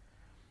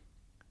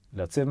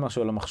לעצב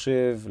משהו על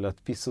המחשב,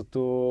 להדפיס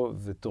אותו,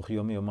 ותוך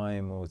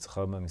יום-יומיים הוא אצלך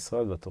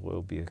במשרד, ואתה רואה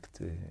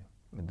אובייקט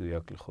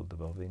מדויק לכל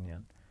דבר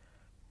ועניין.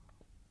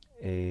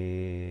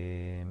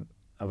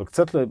 אבל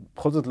קצת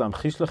בכל זאת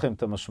להמחיש לכם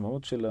את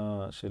המשמעות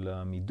של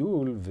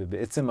המידול,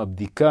 ובעצם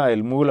הבדיקה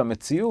אל מול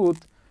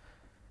המציאות,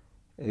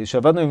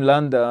 שעבדנו עם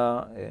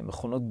לנדה,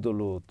 מכונות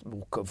גדולות,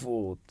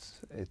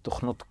 מורכבות,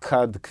 תוכנות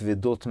קד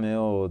כבדות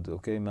מאוד,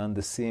 אוקיי?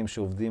 מהנדסים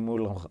שעובדים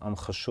מול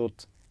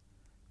המחשות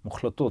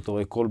מוחלטות, אתה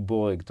רואה כל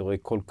בורג, אתה רואה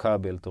כל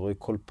כבל, אתה רואה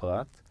כל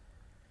פרט.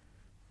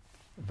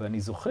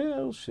 ואני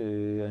זוכר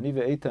שאני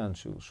ואיתן,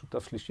 שהוא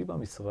שותף שלישי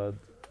במשרד,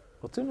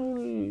 רצינו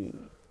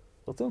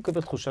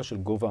לקבל תחושה של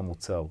גובה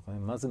המוצר.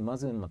 מה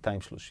זה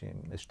 230,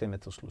 2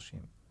 מטר 30?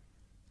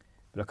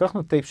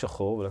 ולקחנו טייפ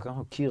שחור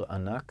ולקחנו קיר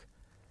ענק.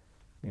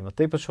 עם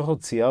הטייפ השחור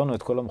ציירנו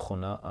את כל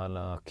המכונה על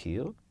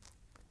הקיר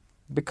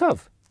בקו.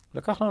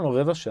 לקח לנו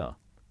רבע שעה.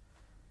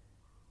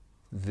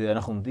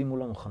 ואנחנו עומדים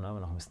מול המכונה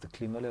ואנחנו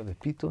מסתכלים עליה,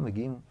 ופתאום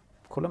מגיעים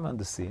כל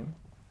המהנדסים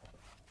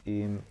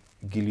עם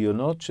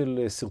גיליונות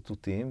של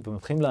סרטוטים,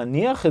 ומתחילים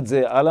להניח את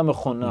זה על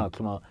המכונה.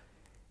 כלומר,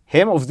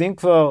 הם עובדים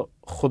כבר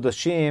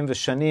חודשים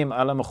ושנים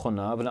על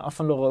המכונה, אבל אף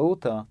פעם לא ראו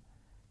אותה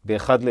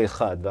באחד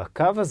לאחד.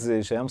 והקו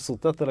הזה שהיה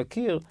מסורטט על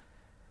הקיר,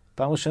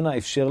 פעם ראשונה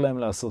אפשר להם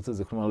לעשות את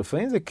זה. כלומר,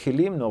 לפעמים זה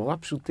כלים נורא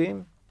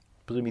פשוטים,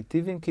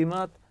 פרימיטיביים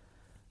כמעט,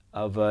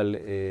 אבל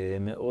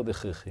מאוד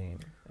הכרחיים.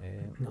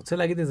 אני רוצה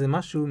להגיד איזה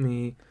משהו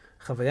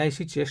מחוויה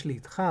אישית שיש לי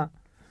איתך.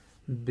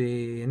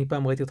 אני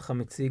פעם ראיתי אותך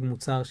מציג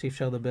מוצר שאי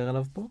אפשר לדבר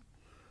עליו פה,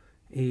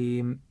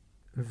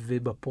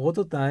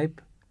 ובפרוטוטייפ,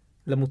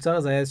 למוצר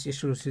הזה היה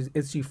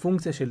איזושהי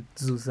פונקציה של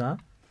תזוזה,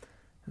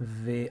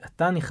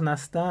 ואתה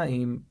נכנסת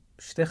עם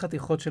 2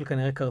 חתיכות של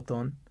כנראה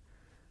קרטון,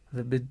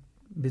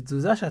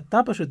 ובתזוזה שאתה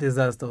פשוט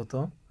הזזת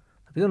אותו,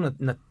 פתאום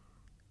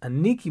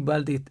אני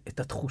קיבלתי את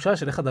התחושה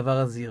של איך הדבר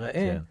הזה ייראה,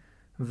 כן.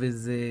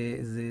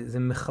 וזה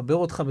מחבר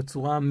אותך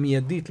בצורה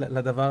מיידית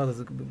לדבר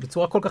הזה,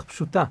 בצורה כל כך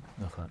פשוטה.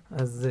 נכון.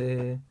 אז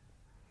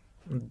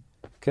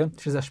כן.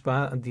 שזה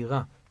השפעה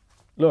אדירה.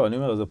 לא, אני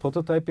אומר, אז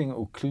הפרוטוטייפינג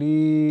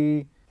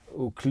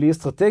הוא כלי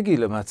אסטרטגי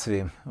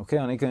למעצבים, אוקיי?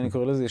 אני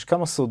קורא לזה, יש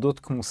כמה סודות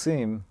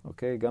כמוסים,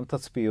 אוקיי? גם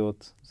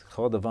תצפיות, זה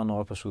כבר דבר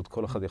נורא פשוט,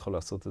 כל אחד יכול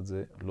לעשות את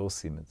זה, לא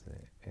עושים את זה,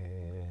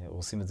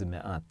 עושים את זה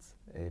מעט.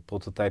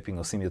 פרוטוטייפינג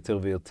עושים יותר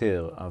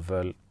ויותר,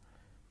 אבל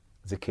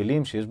זה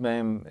כלים שיש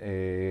בהם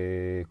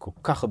כל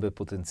כך הרבה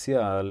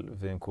פוטנציאל,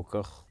 והם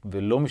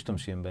ולא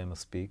משתמשים בהם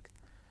מספיק,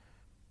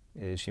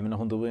 שאם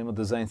אנחנו מדברים על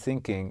design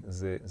thinking,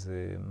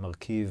 זה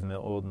מרכיב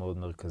מאוד מאוד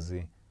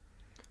מרכזי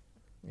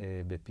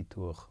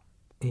בפיתוח.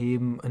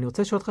 אני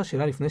רוצה לשאול אותך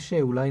שאלה לפני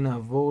שאולי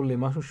נעבור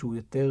למשהו שהוא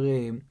יותר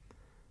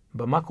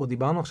במקרו.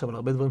 דיברנו עכשיו על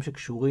הרבה דברים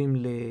שקשורים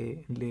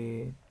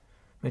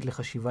באמת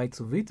לחשיבה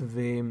עיצובית,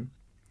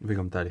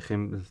 וגם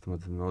תהליכים, זאת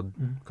אומרת, זה מאוד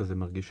כזה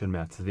מרגיש של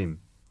מעצבים.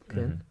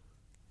 כן.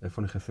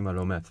 איפה נכנסים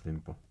הלא מעצבים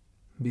פה?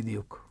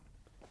 בדיוק.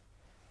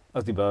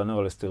 אז דיברנו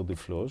על אסתר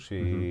דופלו,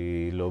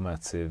 שהיא לא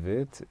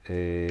מעצבת.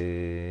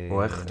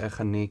 או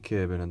איך אני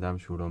כבן אדם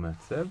שהוא לא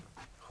מעצב,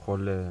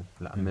 יכול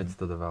לאמץ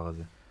את הדבר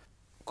הזה?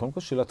 קודם כל,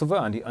 שאלה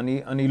טובה.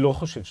 אני לא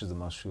חושב שזה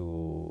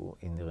משהו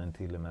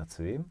אינרנטי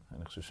למעצבים.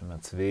 אני חושב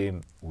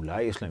שמעצבים,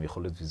 אולי יש להם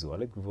יכולת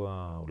ויזואלית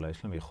גבוהה, אולי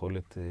יש להם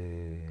יכולת,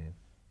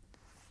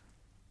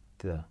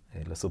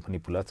 לעשות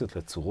מניפולציות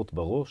לצורות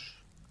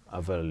בראש,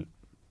 אבל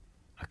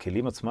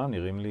הכלים עצמם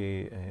נראים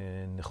לי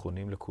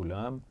נכונים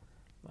לכולם.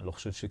 אני לא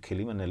חושב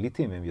שכלים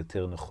אנליטיים הם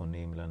יותר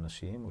נכונים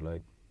לאנשים, אולי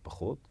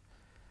פחות.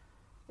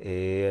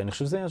 אני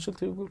חושב שזה עניין של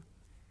תרגול.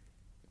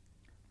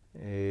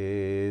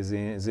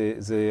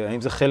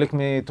 האם זה חלק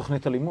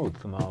מתוכנית הלימוד?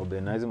 כלומר,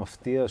 בעיניי זה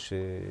מפתיע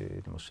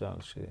למשל,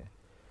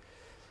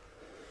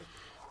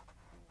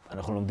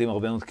 אנחנו לומדים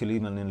הרבה מאוד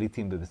כלים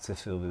אנליטיים בבית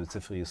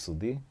ספר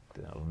יסודי.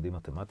 לומדים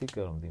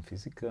מתמטיקה, לומדים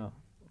פיזיקה,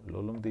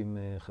 לא לומדים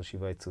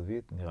חשיבה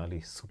עיצובית, נראה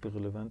לי סופר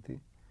רלוונטי.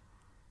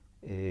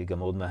 גם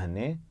מאוד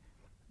מהנה.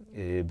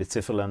 בית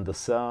ספר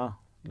להנדסה,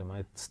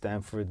 למעט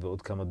סטנפורד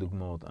ועוד כמה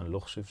דוגמאות, אני לא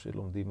חושב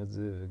שלומדים את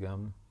זה,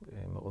 וגם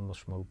מאוד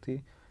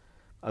משמעותי.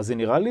 אז זה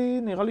נראה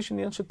לי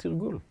שעניין של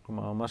תרגול.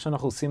 כלומר, מה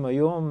שאנחנו עושים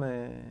היום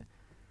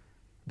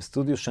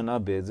בסטודיו שנה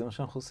ב' זה מה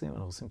שאנחנו עושים.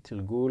 אנחנו עושים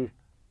תרגול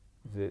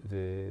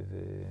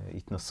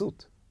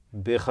והתנסות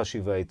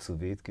בחשיבה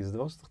עיצובית, כי זה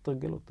דבר שצריך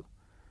לתרגל אותו.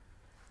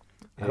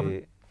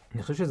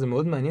 אני חושב שזה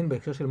מאוד מעניין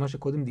בהקשר של מה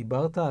שקודם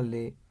דיברת על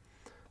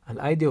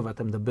אידיו,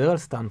 ואתה מדבר על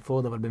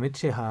סטנפורד, אבל באמת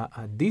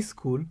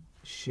שהדיסקול,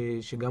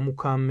 שגם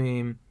הוקם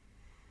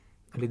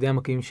על ידי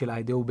המקימים של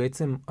אידיו, הוא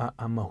בעצם,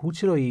 המהות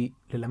שלו היא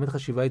ללמד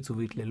חשיבה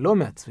עיצובית ללא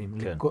מעצבים,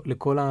 כן.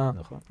 לכל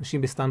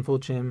האנשים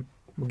בסטנפורד שהם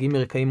מגיעים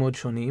מרקעים מאוד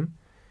שונים.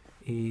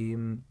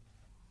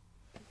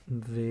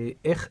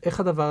 ואיך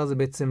הדבר הזה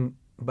בעצם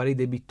בא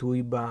לידי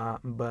ביטוי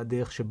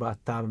בדרך שבה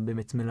אתה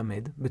באמת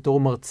מלמד, בתור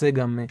מרצה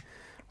גם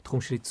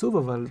בתחום של עיצוב,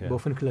 אבל כן.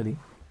 באופן כללי.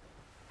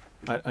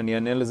 אני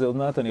אענה לזה עוד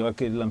מעט, אני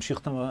רק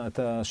להמשיך את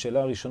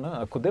השאלה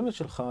הראשונה. הקודמת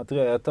שלך,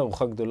 תראה, הייתה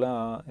תערוכה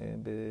גדולה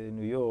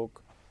בניו יורק,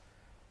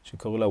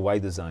 שקראו לה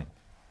Y-Design.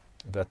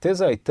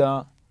 והתזה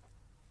הייתה,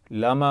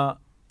 למה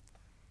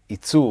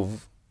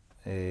עיצוב,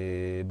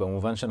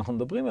 במובן שאנחנו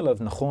מדברים עליו,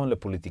 נכון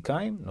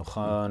לפוליטיקאים,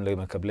 נכון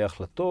למקבלי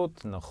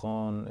החלטות,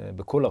 נכון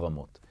בכל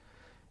הרמות.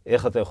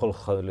 איך אתה יכול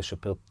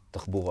לשפר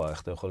תחבורה,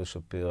 איך אתה יכול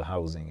לשפר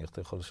האוזינג, איך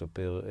אתה יכול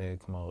לשפר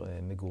כלומר,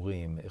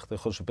 מגורים, איך אתה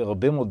יכול לשפר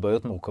הרבה מאוד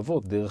בעיות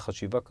מורכבות דרך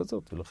חשיבה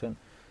כזאת. ולכן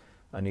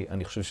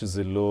אני חושב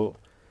שזה לא,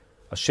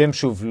 השם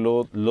שוב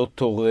לא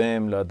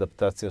תורם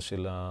לאדפטציה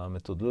של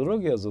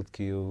המתודולוגיה הזאת,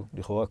 כי הוא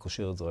לכאורה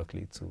קושר את זה רק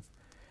לעיצוב.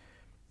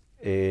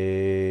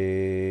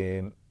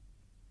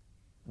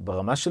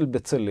 ברמה של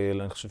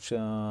בצלאל, אני חושב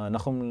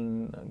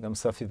שאנחנו, גם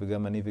ספי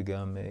וגם אני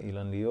וגם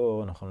אילן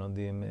ליאור, אנחנו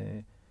לומדים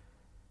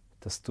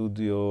את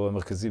הסטודיו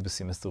המרכזי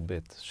בסמסטר ב',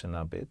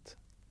 שנה ב',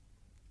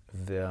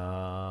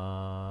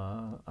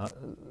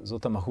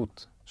 וזאת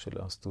המהות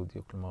של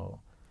הסטודיו, כלומר,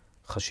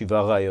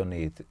 חשיבה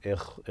רעיונית,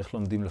 איך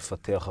לומדים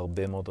לפתח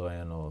הרבה מאוד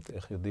רעיונות,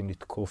 איך יודעים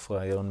לתקוף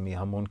רעיון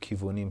מהמון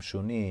כיוונים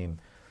שונים,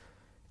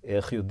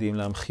 איך יודעים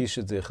להמחיש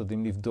את זה, איך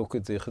יודעים לבדוק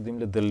את זה, איך יודעים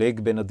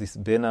לדלג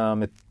בין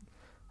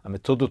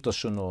המתודות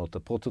השונות,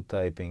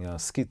 הפרוטוטייפינג,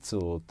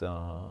 הסקיצות,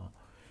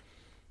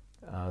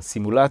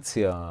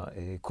 הסימולציה,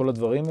 כל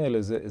הדברים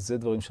האלה, זה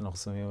דברים שאנחנו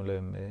שמים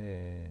עליהם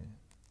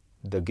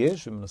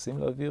דגש, ומנסים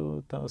להעביר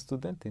את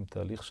הסטודנטים,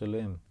 תהליך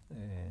שלם.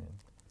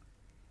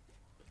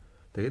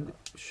 תגיד,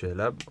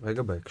 שאלה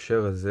רגע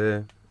בהקשר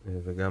הזה,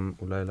 וגם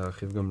אולי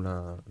להרחיב גם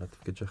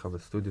לתפקיד שלך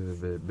בסטודיו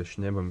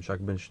ובשניהם, בממשק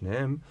בין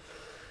שניהם,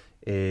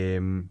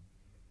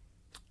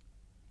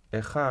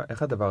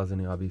 איך הדבר הזה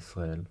נראה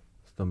בישראל?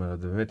 זאת אומרת,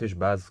 באמת יש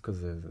באז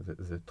כזה,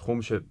 זה תחום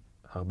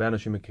שהרבה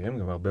אנשים מכירים,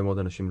 גם הרבה מאוד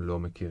אנשים לא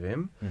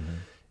מכירים.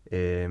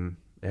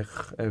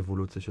 איך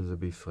האבולוציה של זה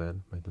בישראל?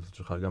 בהתנסות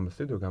שלך גם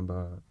בסטודיו, גם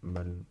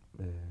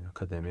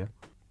באקדמיה?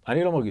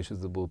 אני לא מרגיש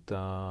שזה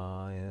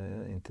באותה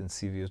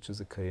אינטנסיביות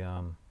שזה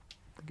קיים,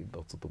 נגיד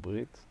בארצות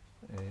הברית.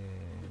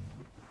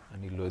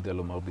 אני לא יודע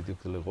לומר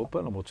בדיוק על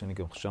אירופה, למרות שאני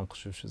גם שם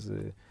חושב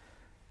שזה,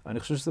 אני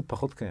חושב שזה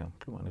פחות קיים.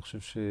 כלומר, אני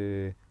חושב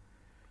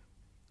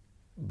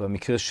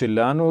שבמקרה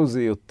שלנו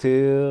זה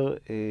יותר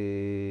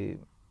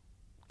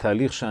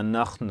תהליך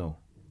שאנחנו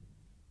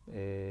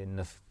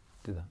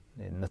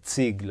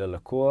נציג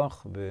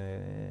ללקוח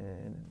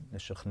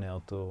ונשכנע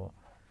אותו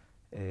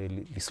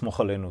לסמוך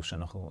עלינו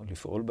שאנחנו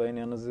לפעול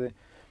בעניין הזה.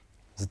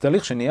 זה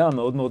תהליך שנהיה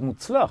מאוד מאוד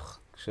מוצלח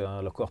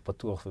כשהלקוח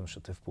פתוח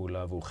ומשתף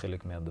פעולה והוא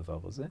חלק מהדבר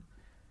הזה,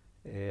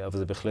 אבל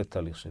זה בהחלט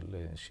תהליך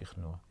של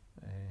שכנוע.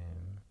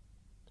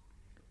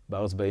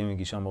 בארץ באים עם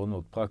גישה מאוד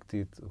מאוד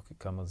פרקטית,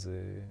 כמה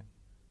זה...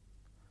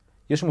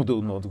 יש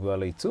מודעות מאוד גבוהה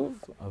לעיצוב,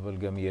 אבל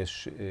גם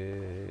יש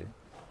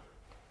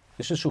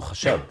איזשהו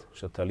חשד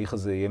שהתהליך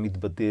הזה יהיה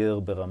מתבדר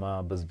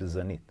ברמה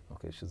בזבזנית,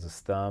 אוקיי? שזה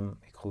סתם,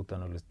 ייקחו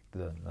אותנו,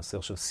 נעשה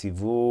עכשיו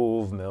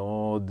סיבוב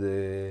מאוד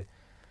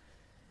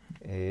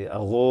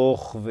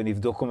ארוך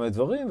ונבדוק כל מיני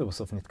דברים,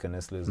 ובסוף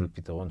נתכנס לאיזה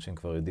פתרון שהם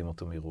כבר יודעים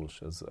אותו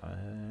מראש. אז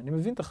אני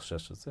מבין את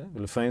החשש הזה,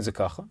 ולפעמים זה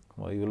ככה.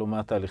 כלומר, היו לא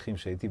מעט תהליכים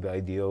שהייתי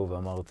ב-IDO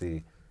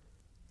ואמרתי,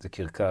 זה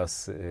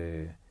קרקס,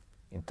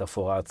 עם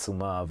תפאורה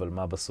עצומה, אבל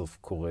מה בסוף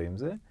קורה עם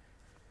זה?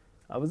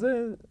 אבל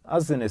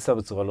אז זה נעשה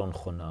בצורה לא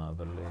נכונה,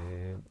 אבל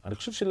אני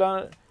חושב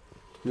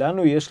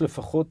שלנו יש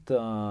לפחות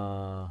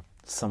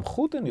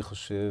הסמכות, אני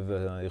חושב,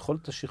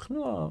 והיכולת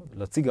השכנוע,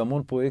 להציג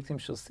המון פרויקטים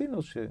שעשינו,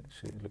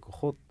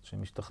 שלקוחות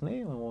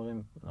שמשתכנעים, הם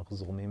אומרים, אנחנו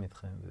זורמים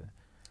איתכם.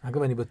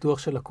 אגב, אני בטוח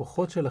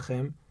שלקוחות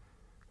שלכם,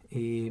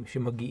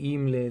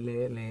 שמגיעים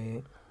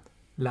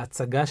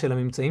להצגה של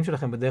הממצאים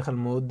שלכם, בדרך כלל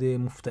מאוד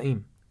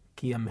מופתעים.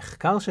 כי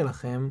המחקר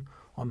שלכם,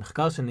 או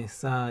המחקר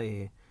שנעשה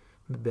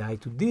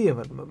ב-I2D,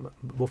 אבל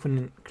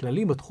באופן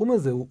כללי בתחום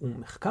הזה, הוא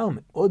מחקר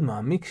מאוד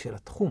מעמיק של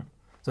התחום.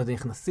 זאת אומרת,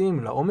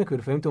 נכנסים לעומק,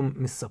 ולפעמים אתם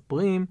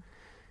מספרים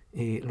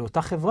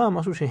לאותה חברה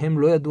משהו שהם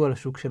לא ידעו על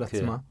השוק של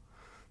עצמה.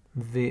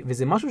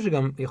 וזה משהו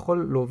שגם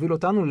יכול להוביל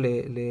אותנו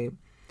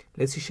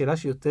לאיזושהי שאלה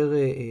שיותר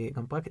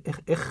גם פרקטית.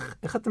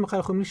 איך אתם בכלל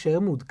יכולים להישאר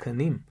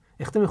מעודכנים?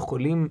 איך אתם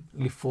יכולים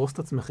לפרוס את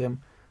עצמכם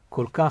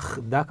כל כך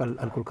דק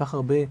על כל כך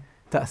הרבה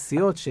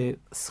תעשיות,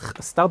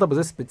 שהסטארט-אפ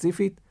הזה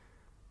ספציפית,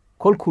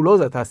 כל כולו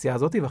זה התעשייה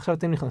הזאת, ועכשיו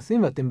אתם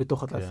נכנסים ואתם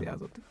בתוך התעשייה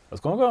הזאת. אז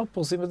קודם כל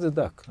פורסים את זה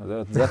דק,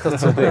 זה אתה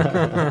צודק.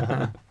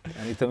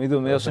 אני תמיד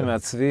אומר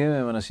שמעצבים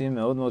הם אנשים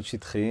מאוד מאוד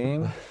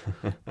שטחיים,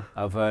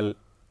 אבל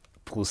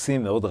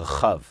פרוסים מאוד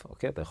רחב,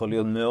 אוקיי? אתה יכול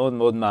להיות מאוד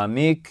מאוד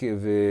מעמיק,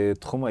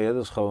 ותחום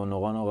הידע שלך הוא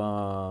נורא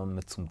נורא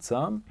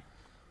מצומצם,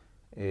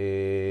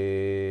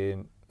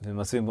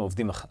 ומעצבים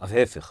עובדים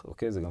ההפך,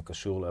 אוקיי? זה גם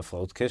קשור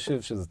להפרעות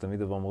קשב, שזה תמיד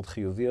דבר מאוד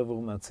חיובי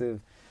עבור מעצב.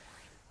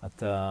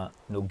 אתה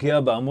נוגע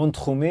בהמון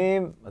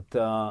תחומים,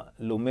 אתה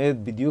לומד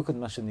בדיוק את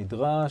מה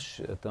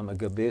שנדרש, אתה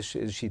מגבש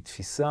איזושהי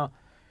תפיסה,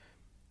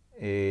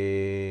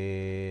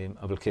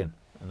 אבל כן,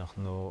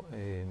 אנחנו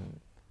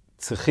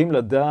צריכים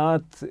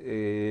לדעת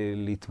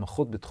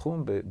להתמחות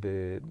בתחום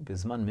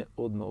בזמן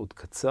מאוד מאוד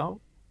קצר.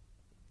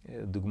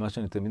 דוגמה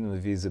שאני תמיד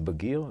מביא זה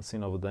בגיר,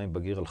 עשינו עבודה עם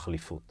בגיר על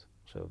חליפות.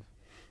 עכשיו,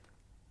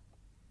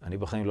 אני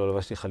בחיים לא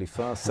לבשתי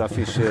חליפה,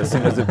 ספי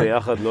שעשינו את זה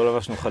ביחד, לא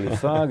לבשנו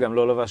חליפה, גם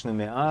לא לבשנו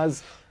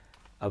מאז,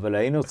 אבל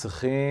היינו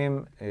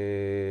צריכים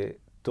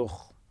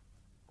תוך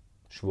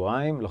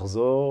שבועיים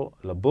לחזור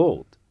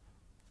לבורד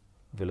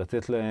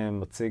ולתת להם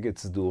מצגת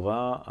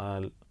סדורה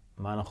על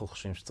מה אנחנו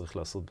חושבים שצריך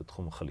לעשות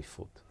בתחום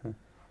החליפות.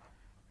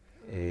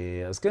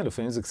 אז כן,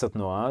 לפעמים זה קצת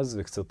נועז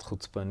וקצת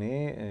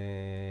חוצפני,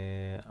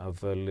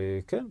 אבל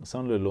כן,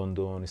 נסענו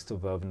ללונדון,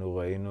 הסתובבנו,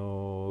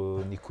 ראינו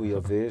ניקוי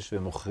יבש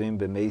ומוכרים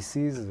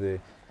במייסיס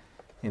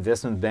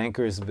ו-investment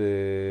bankers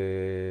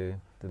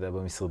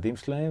במשרדים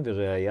שלהם,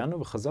 וראיינו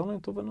וחזרנו עם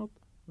תובנות.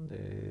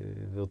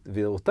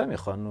 ואותם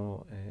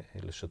יכולנו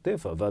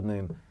לשתף, עבדנו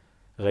עם,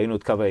 ראינו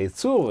את קו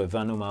הייצור,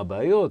 הבנו מה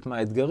הבעיות, מה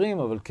האתגרים,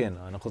 אבל כן,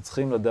 אנחנו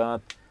צריכים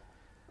לדעת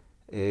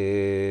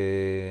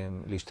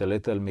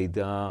להשתלט על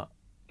מידע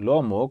לא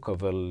עמוק,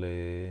 אבל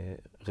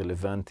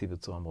רלוונטי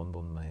בצורה מאוד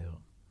מאוד מהר.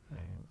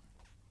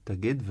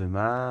 תגיד,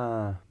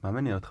 ומה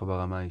מניע אותך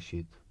ברמה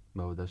האישית?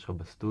 בעבודה שלך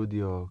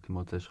בסטודיו,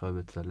 כמוצא שלך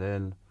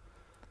בבצלאל?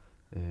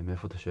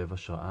 מאיפה אתה שואב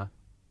השראה?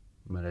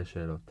 מלא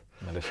שאלות.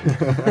 מלא שאלות.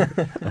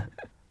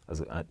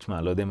 אז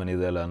תשמע, לא יודע אם אני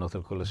יודע לענות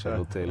על כל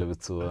השאלות האלה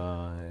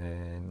בצורה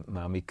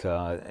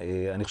מעמיקה.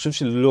 אני חושב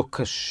שלא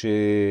קשה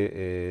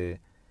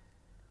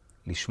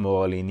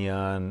לשמור על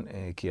עניין,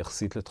 כי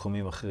יחסית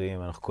לתחומים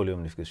אחרים, אנחנו כל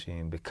יום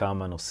נפגשים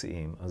בכמה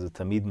נושאים. אז זה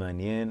תמיד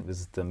מעניין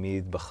וזה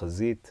תמיד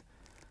בחזית.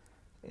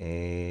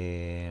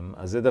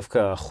 אז זה דווקא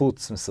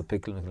החוץ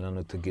מספק לנו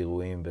את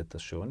הגירויים ואת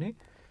השוני.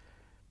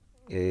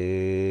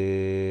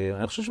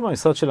 אני חושב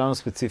שבמשרד שלנו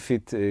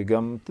ספציפית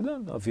גם, אתה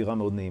יודע, אווירה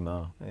מאוד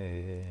נעימה.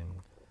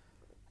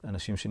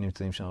 אנשים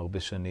שנמצאים שם הרבה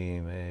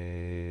שנים,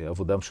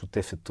 עבודה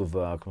משותפת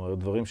טובה, כלומר,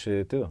 דברים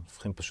שאתה יודע,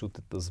 הופכים פשוט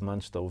את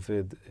הזמן שאתה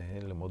עובד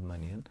למאוד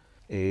מעניין.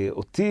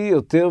 אותי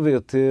יותר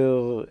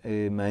ויותר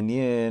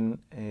מעניין,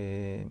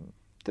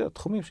 אתה יודע,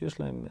 תחומים שיש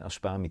להם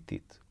השפעה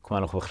אמיתית.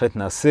 כלומר, אנחנו בהחלט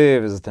נעשה,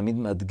 וזה תמיד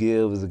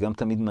מאתגר, וזה גם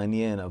תמיד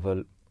מעניין,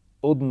 אבל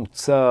עוד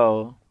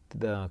מוצר, אתה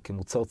יודע,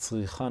 כמוצר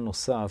צריכה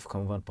נוסף,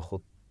 כמובן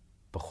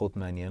פחות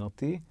מעניין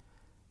אותי.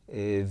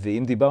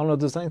 ואם דיברנו על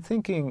design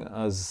thinking,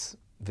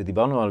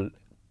 ודיברנו על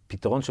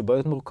פתרון של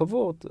בעיות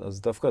מורכבות,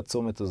 אז דווקא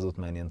הצומת הזאת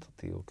מעניינת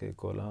אותי, אוקיי?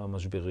 כל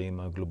המשברים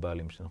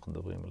הגלובליים שאנחנו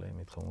מדברים עליהם,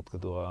 התחממות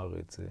כדור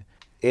הארץ,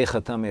 איך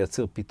אתה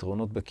מייצר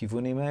פתרונות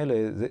בכיוונים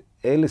האלה,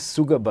 אלה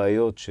סוג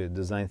הבעיות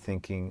ש-design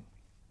thinking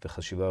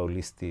וחשיבה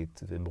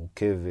הוליסטית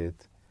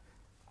ומורכבת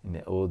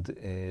מאוד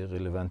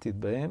רלוונטית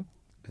בהם.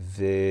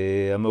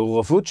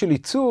 והמעורבות של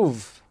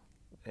עיצוב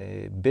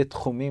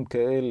בתחומים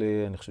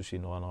כאלה, אני חושב שהיא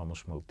נורא נורא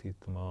משמעותית.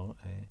 כלומר,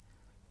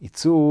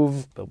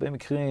 עיצוב, בהרבה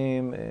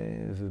מקרים,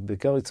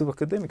 ובעיקר עיצוב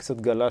אקדמי,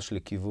 קצת גלש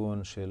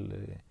לכיוון של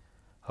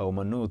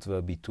האומנות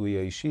והביטוי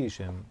האישי,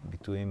 שהם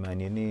ביטויים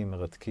מעניינים,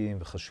 מרתקים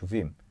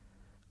וחשובים.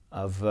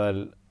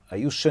 אבל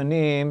היו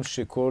שנים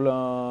שכל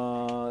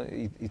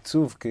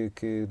העיצוב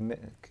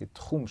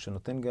כתחום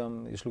שנותן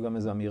גם, יש לו גם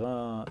איזו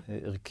אמירה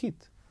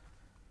ערכית,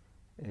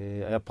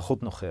 היה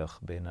פחות נוכח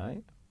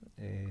בעיניי,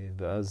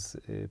 ואז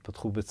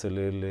פתחו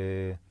בצלאל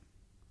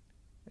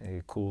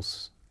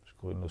קורס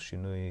שקוראים לו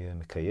שינוי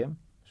מקיים,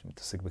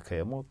 שמתעסק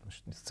בקיימות,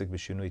 שמתעסק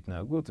בשינוי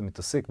התנהגות,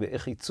 ומתעסק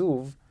באיך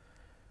עיצוב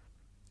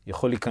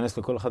יכול להיכנס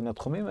לכל אחד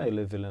מהתחומים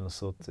האלה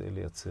ולנסות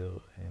לייצר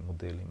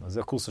מודלים. אז זה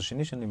הקורס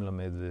השני שאני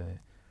מלמד,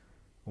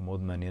 והוא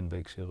מאוד מעניין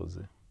בהקשר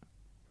הזה.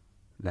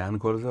 לאן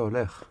כל זה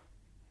הולך?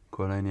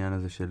 כל העניין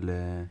הזה של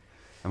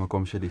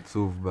המקום של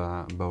עיצוב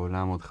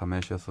בעולם עוד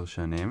 15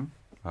 שנים.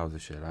 זו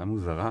שאלה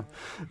מוזרה.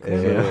 אתה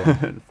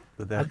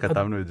יודע איך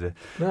כתבנו את זה.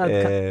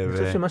 אני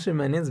חושב שמה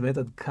שמעניין זה באמת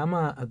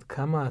עד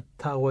כמה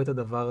אתה רואה את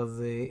הדבר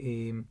הזה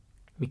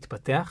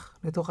מתפתח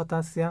לתוך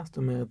התעשייה. זאת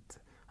אומרת,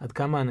 עד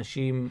כמה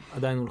אנשים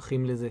עדיין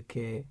הולכים לזה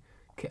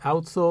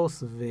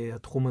כאוטסורס,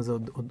 והתחום הזה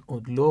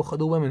עוד לא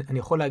חדור בהם. אני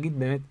יכול להגיד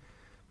באמת,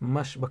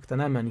 ממש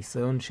בקטנה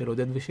מהניסיון של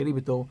עודד ושלי,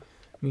 בתור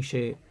מי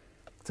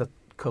שקצת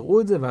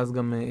קראו את זה, ואז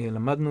גם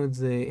למדנו את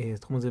זה,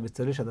 התחום הזה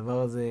בצלאל,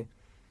 שהדבר הזה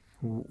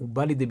הוא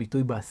בא לידי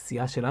ביטוי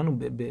בעשייה שלנו,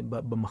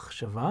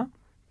 במחשבה.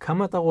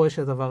 כמה אתה רואה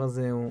שהדבר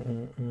הזה הוא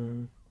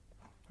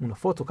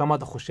נפוץ, או כמה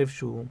אתה חושב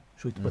שהוא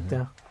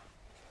יתפתח?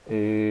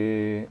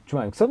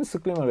 תשמע, אם קצת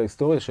מסתכלים על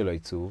ההיסטוריה של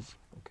העיצוב,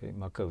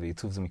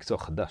 ועיצוב זה מקצוע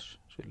חדש,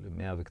 של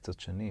 100 וקצת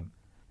שנים.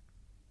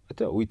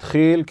 הוא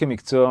התחיל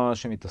כמקצוע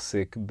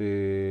שמתעסק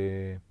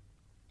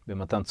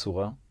במתן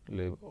צורה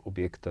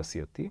לאובייקט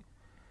תעשייתי.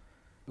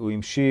 הוא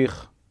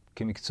המשיך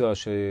כמקצוע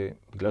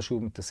שבגלל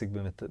שהוא מתעסק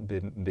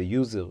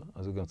ביוזר,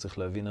 אז הוא גם צריך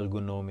להבין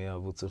ארגונומיה,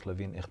 והוא צריך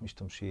להבין איך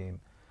משתמשים.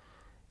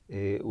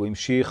 הוא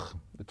המשיך,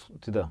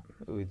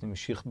 הוא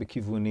המשיך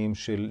בכיוונים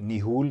של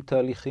ניהול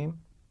תהליכים,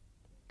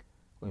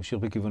 הוא המשיך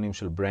בכיוונים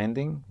של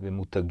ברנדינג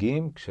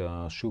ומותגים,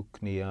 כשהשוק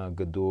נהיה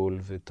גדול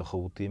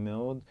ותחרותי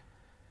מאוד.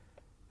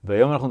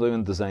 והיום אנחנו מדברים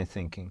על design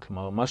thinking.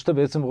 כלומר, מה שאתה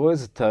בעצם רואה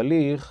זה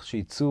תהליך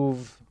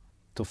שעיצוב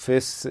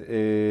תופס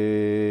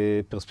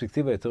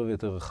פרספקטיבה יותר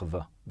ויותר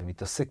רחבה,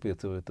 ומתעסק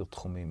ביותר ויותר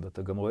תחומים.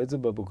 ואתה גם רואה את זה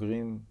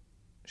בבוגרים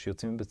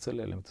שיוצאים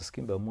מבצלאל, הם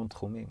מתעסקים בהמון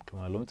תחומים.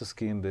 כלומר, לא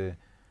מתעסקים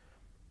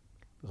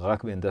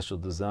רק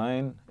ב-industrial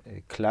design,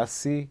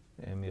 קלאסי,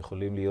 הם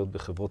יכולים להיות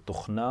בחברות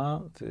תוכנה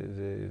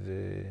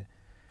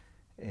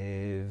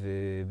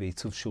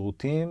ובעיצוב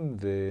שירותים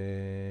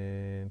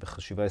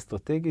ובחשיבה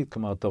אסטרטגית.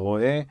 כלומר, אתה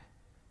רואה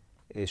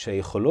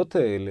שהיכולות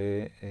האלה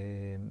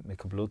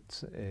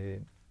מקבלות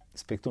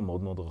ספקטרום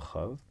מאוד מאוד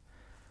רחב.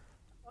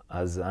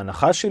 אז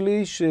ההנחה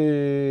שלי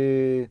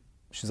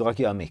שזה רק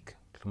יעמיק.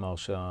 כלומר,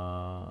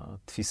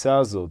 שהתפיסה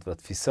הזאת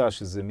והתפיסה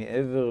שזה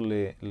מעבר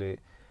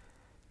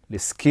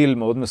לסקיל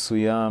מאוד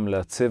מסוים,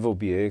 לעצב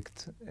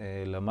אובייקט,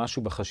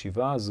 למשהו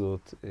בחשיבה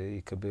הזאת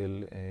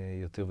יקבל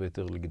יותר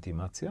ויותר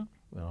לגיטימציה.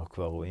 ואנחנו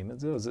כבר רואים את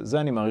זה. אז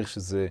זה אני מעריך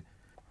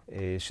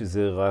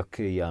שזה רק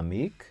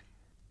יעמיק.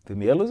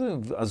 ומעל לזה,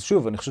 אז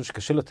שוב, אני חושב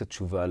שקשה לתת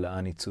תשובה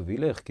לאן עיצוב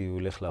ילך, כי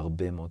הוא ילך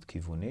להרבה מאוד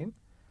כיוונים.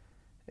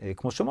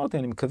 כמו שאמרתי,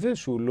 אני מקווה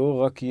שהוא לא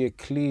רק יהיה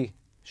כלי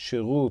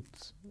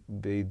שירות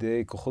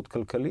בידי כוחות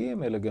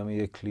כלכליים, אלא גם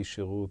יהיה כלי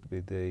שירות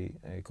בידי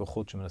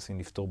כוחות שמנסים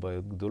לפתור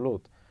בעיות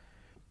גדולות,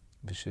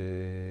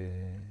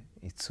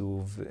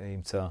 ושעיצוב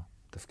ימצא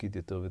תפקיד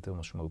יותר ויותר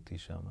משמעותי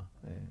שם.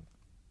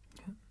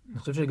 אני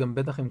חושב שגם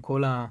בטח עם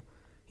כל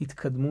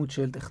ההתקדמות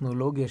של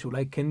טכנולוגיה,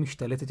 שאולי כן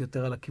משתלטת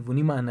יותר על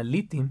הכיוונים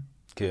האנליטיים,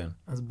 כן.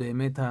 אז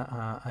באמת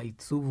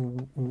העיצוב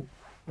הוא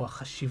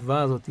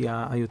החשיבה הזאת,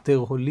 היותר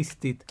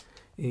הוליסטית,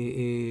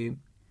 היא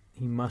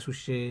משהו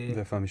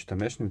ואיפה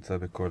המשתמש נמצא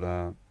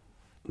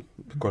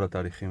בכל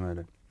התהליכים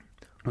האלה.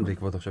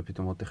 בעקבות עכשיו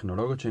פתאום עוד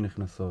טכנולוגיות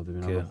שנכנסות,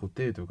 ובינה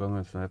מלאכותית, וכל מיני,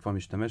 איפה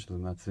המשתמש, אז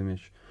מעצבים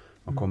יש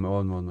מקום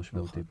מאוד מאוד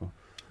משמעותי פה.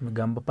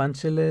 וגם בפן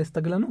של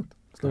סתגלנות.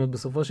 זאת אומרת,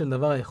 בסופו של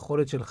דבר,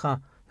 היכולת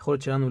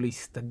שלנו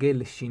להסתגל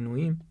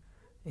לשינויים,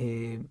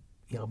 היא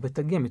הרבה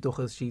תגיע מתוך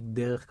איזושהי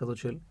דרך כזאת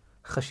של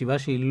חשיבה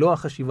שהיא לא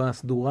החשיבה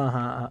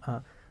הסדורה,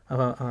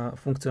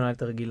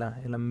 הפונקציונלית הרגילה,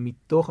 אלא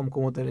מתוך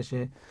המקומות האלה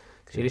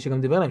שלי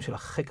שגם דיבר להם, של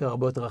החקר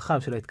הרבה יותר רחב,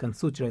 של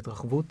ההתכנסות, של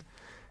ההתרחבות.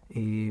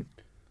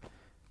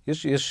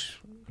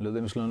 יש, לא יודע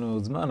אם יש לנו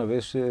עוד זמן, אבל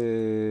יש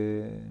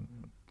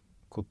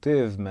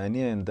כותב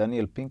מעניין,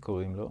 דניאל פינק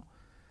קוראים לו,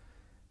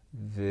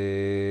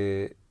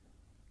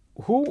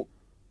 והוא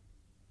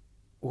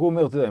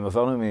אומר, אתה יודע, אם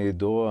עברנו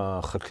מדור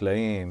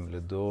החקלאים,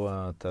 לדור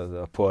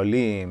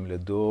הפועלים,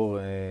 לדור,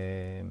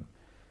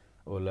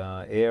 או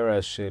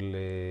לארה של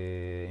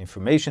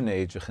information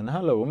age וכן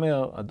הלאה, הוא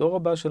אומר, הדור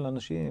הבא של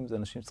אנשים, זה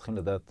אנשים שצריכים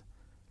לדעת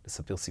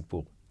לספר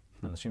סיפור.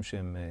 אנשים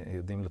שהם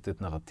יודעים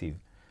לתת נרטיב.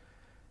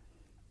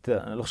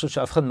 אני לא חושב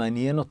שאף אחד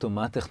מעניין אותו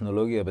מה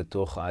הטכנולוגיה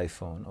בתוך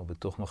אייפון, או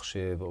בתוך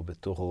מחשב, או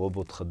בתוך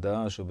רובוט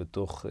חדש, או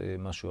בתוך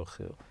משהו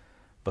אחר.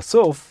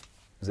 בסוף,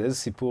 זה איזה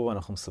סיפור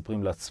אנחנו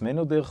מספרים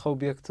לעצמנו דרך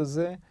האובייקט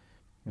הזה,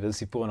 ואיזה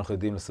סיפור אנחנו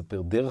יודעים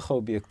לספר דרך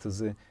האובייקט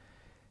הזה.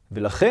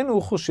 ולכן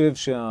הוא חושב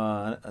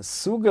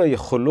שהסוג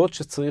היכולות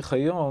שצריך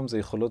היום, זה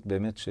יכולות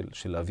באמת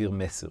של להעביר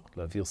מסר,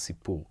 להעביר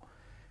סיפור.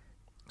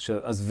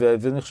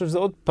 ואני חושב שזה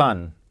עוד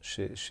פן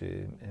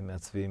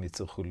שמעצבים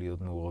יצטרכו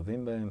להיות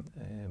מעורבים בהם,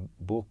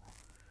 בו,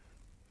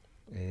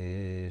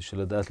 של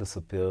לדעת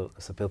לספר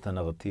את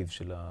הנרטיב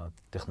של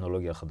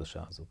הטכנולוגיה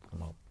החדשה הזאת.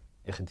 כלומר,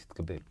 איך היא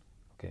תתקבל.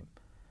 אוקיי.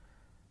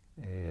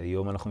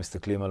 היום אנחנו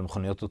מסתכלים על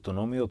מכוניות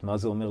אוטונומיות, מה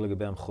זה אומר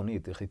לגבי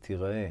המכונית, איך היא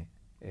תיראה,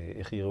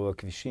 איך יראו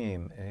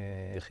הכבישים,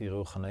 איך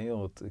יראו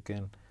חניות,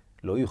 כן?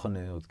 לא יהיו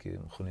חניות, כי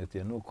מכוניות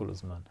ייענו כל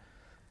הזמן.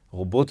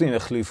 רובוטים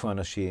החליפו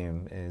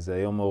אנשים, זה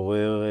היום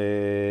מעורר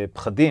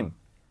פחדים.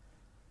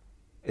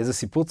 איזה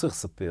סיפור צריך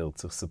לספר?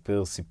 צריך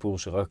לספר סיפור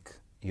שרק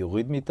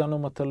יוריד מאיתנו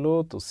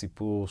מטלות, או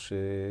סיפור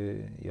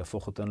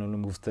שיהפוך אותנו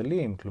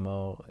למובטלים?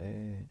 כלומר,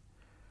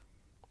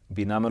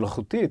 בינה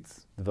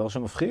מלאכותית, דבר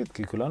שמפחיד,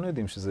 כי כולנו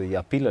יודעים שזה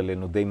יעפיל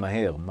עלינו די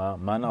מהר.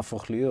 מה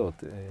נהפוך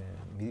להיות?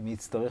 מי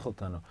יצטרך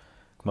אותנו?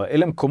 כלומר,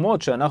 אלה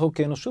מקומות שאנחנו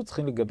כאנושות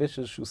צריכים לגבש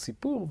איזשהו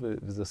סיפור,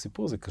 וזה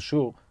הסיפור, זה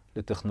קשור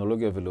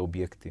לטכנולוגיה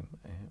ולאובייקטים.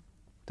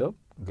 טוב,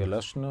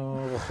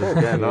 גלשנו רחוק.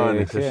 כן, לא,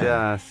 אני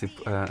חושב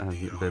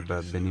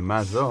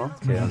שבנימה זו,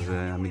 אז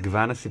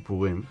המגוון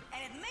הסיפורים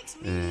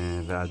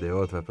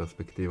והדעות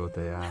והפרספקטיבות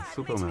היה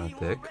סופר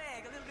מרתק.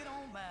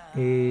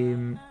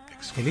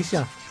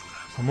 אלישע,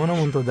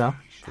 המון תודה.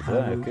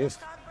 תודה, היה כיף.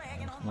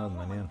 נחמד,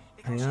 מעניין.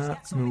 היה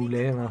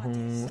מעולה,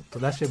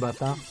 תודה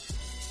שבאת.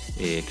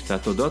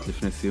 קצת תודות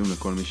לפני סיום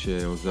לכל מי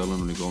שעוזר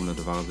לנו לגרום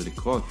לדבר הזה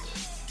לקרות.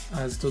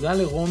 אז תודה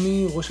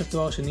לרומי, ראש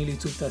התואר השני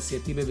לעיצוב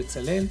תעשייתי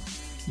בבצלאל,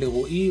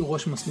 לרועי,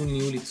 ראש מסלול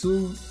ניהול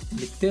עיצוב,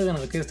 לטרן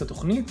רכזת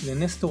התוכנית,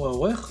 לנסטור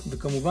העורך,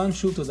 וכמובן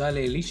שוב תודה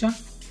לאלישע.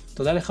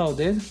 תודה לך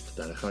עודד.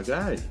 תודה לך גיא.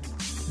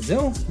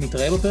 זהו,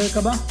 נתראה בפרק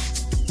הבא.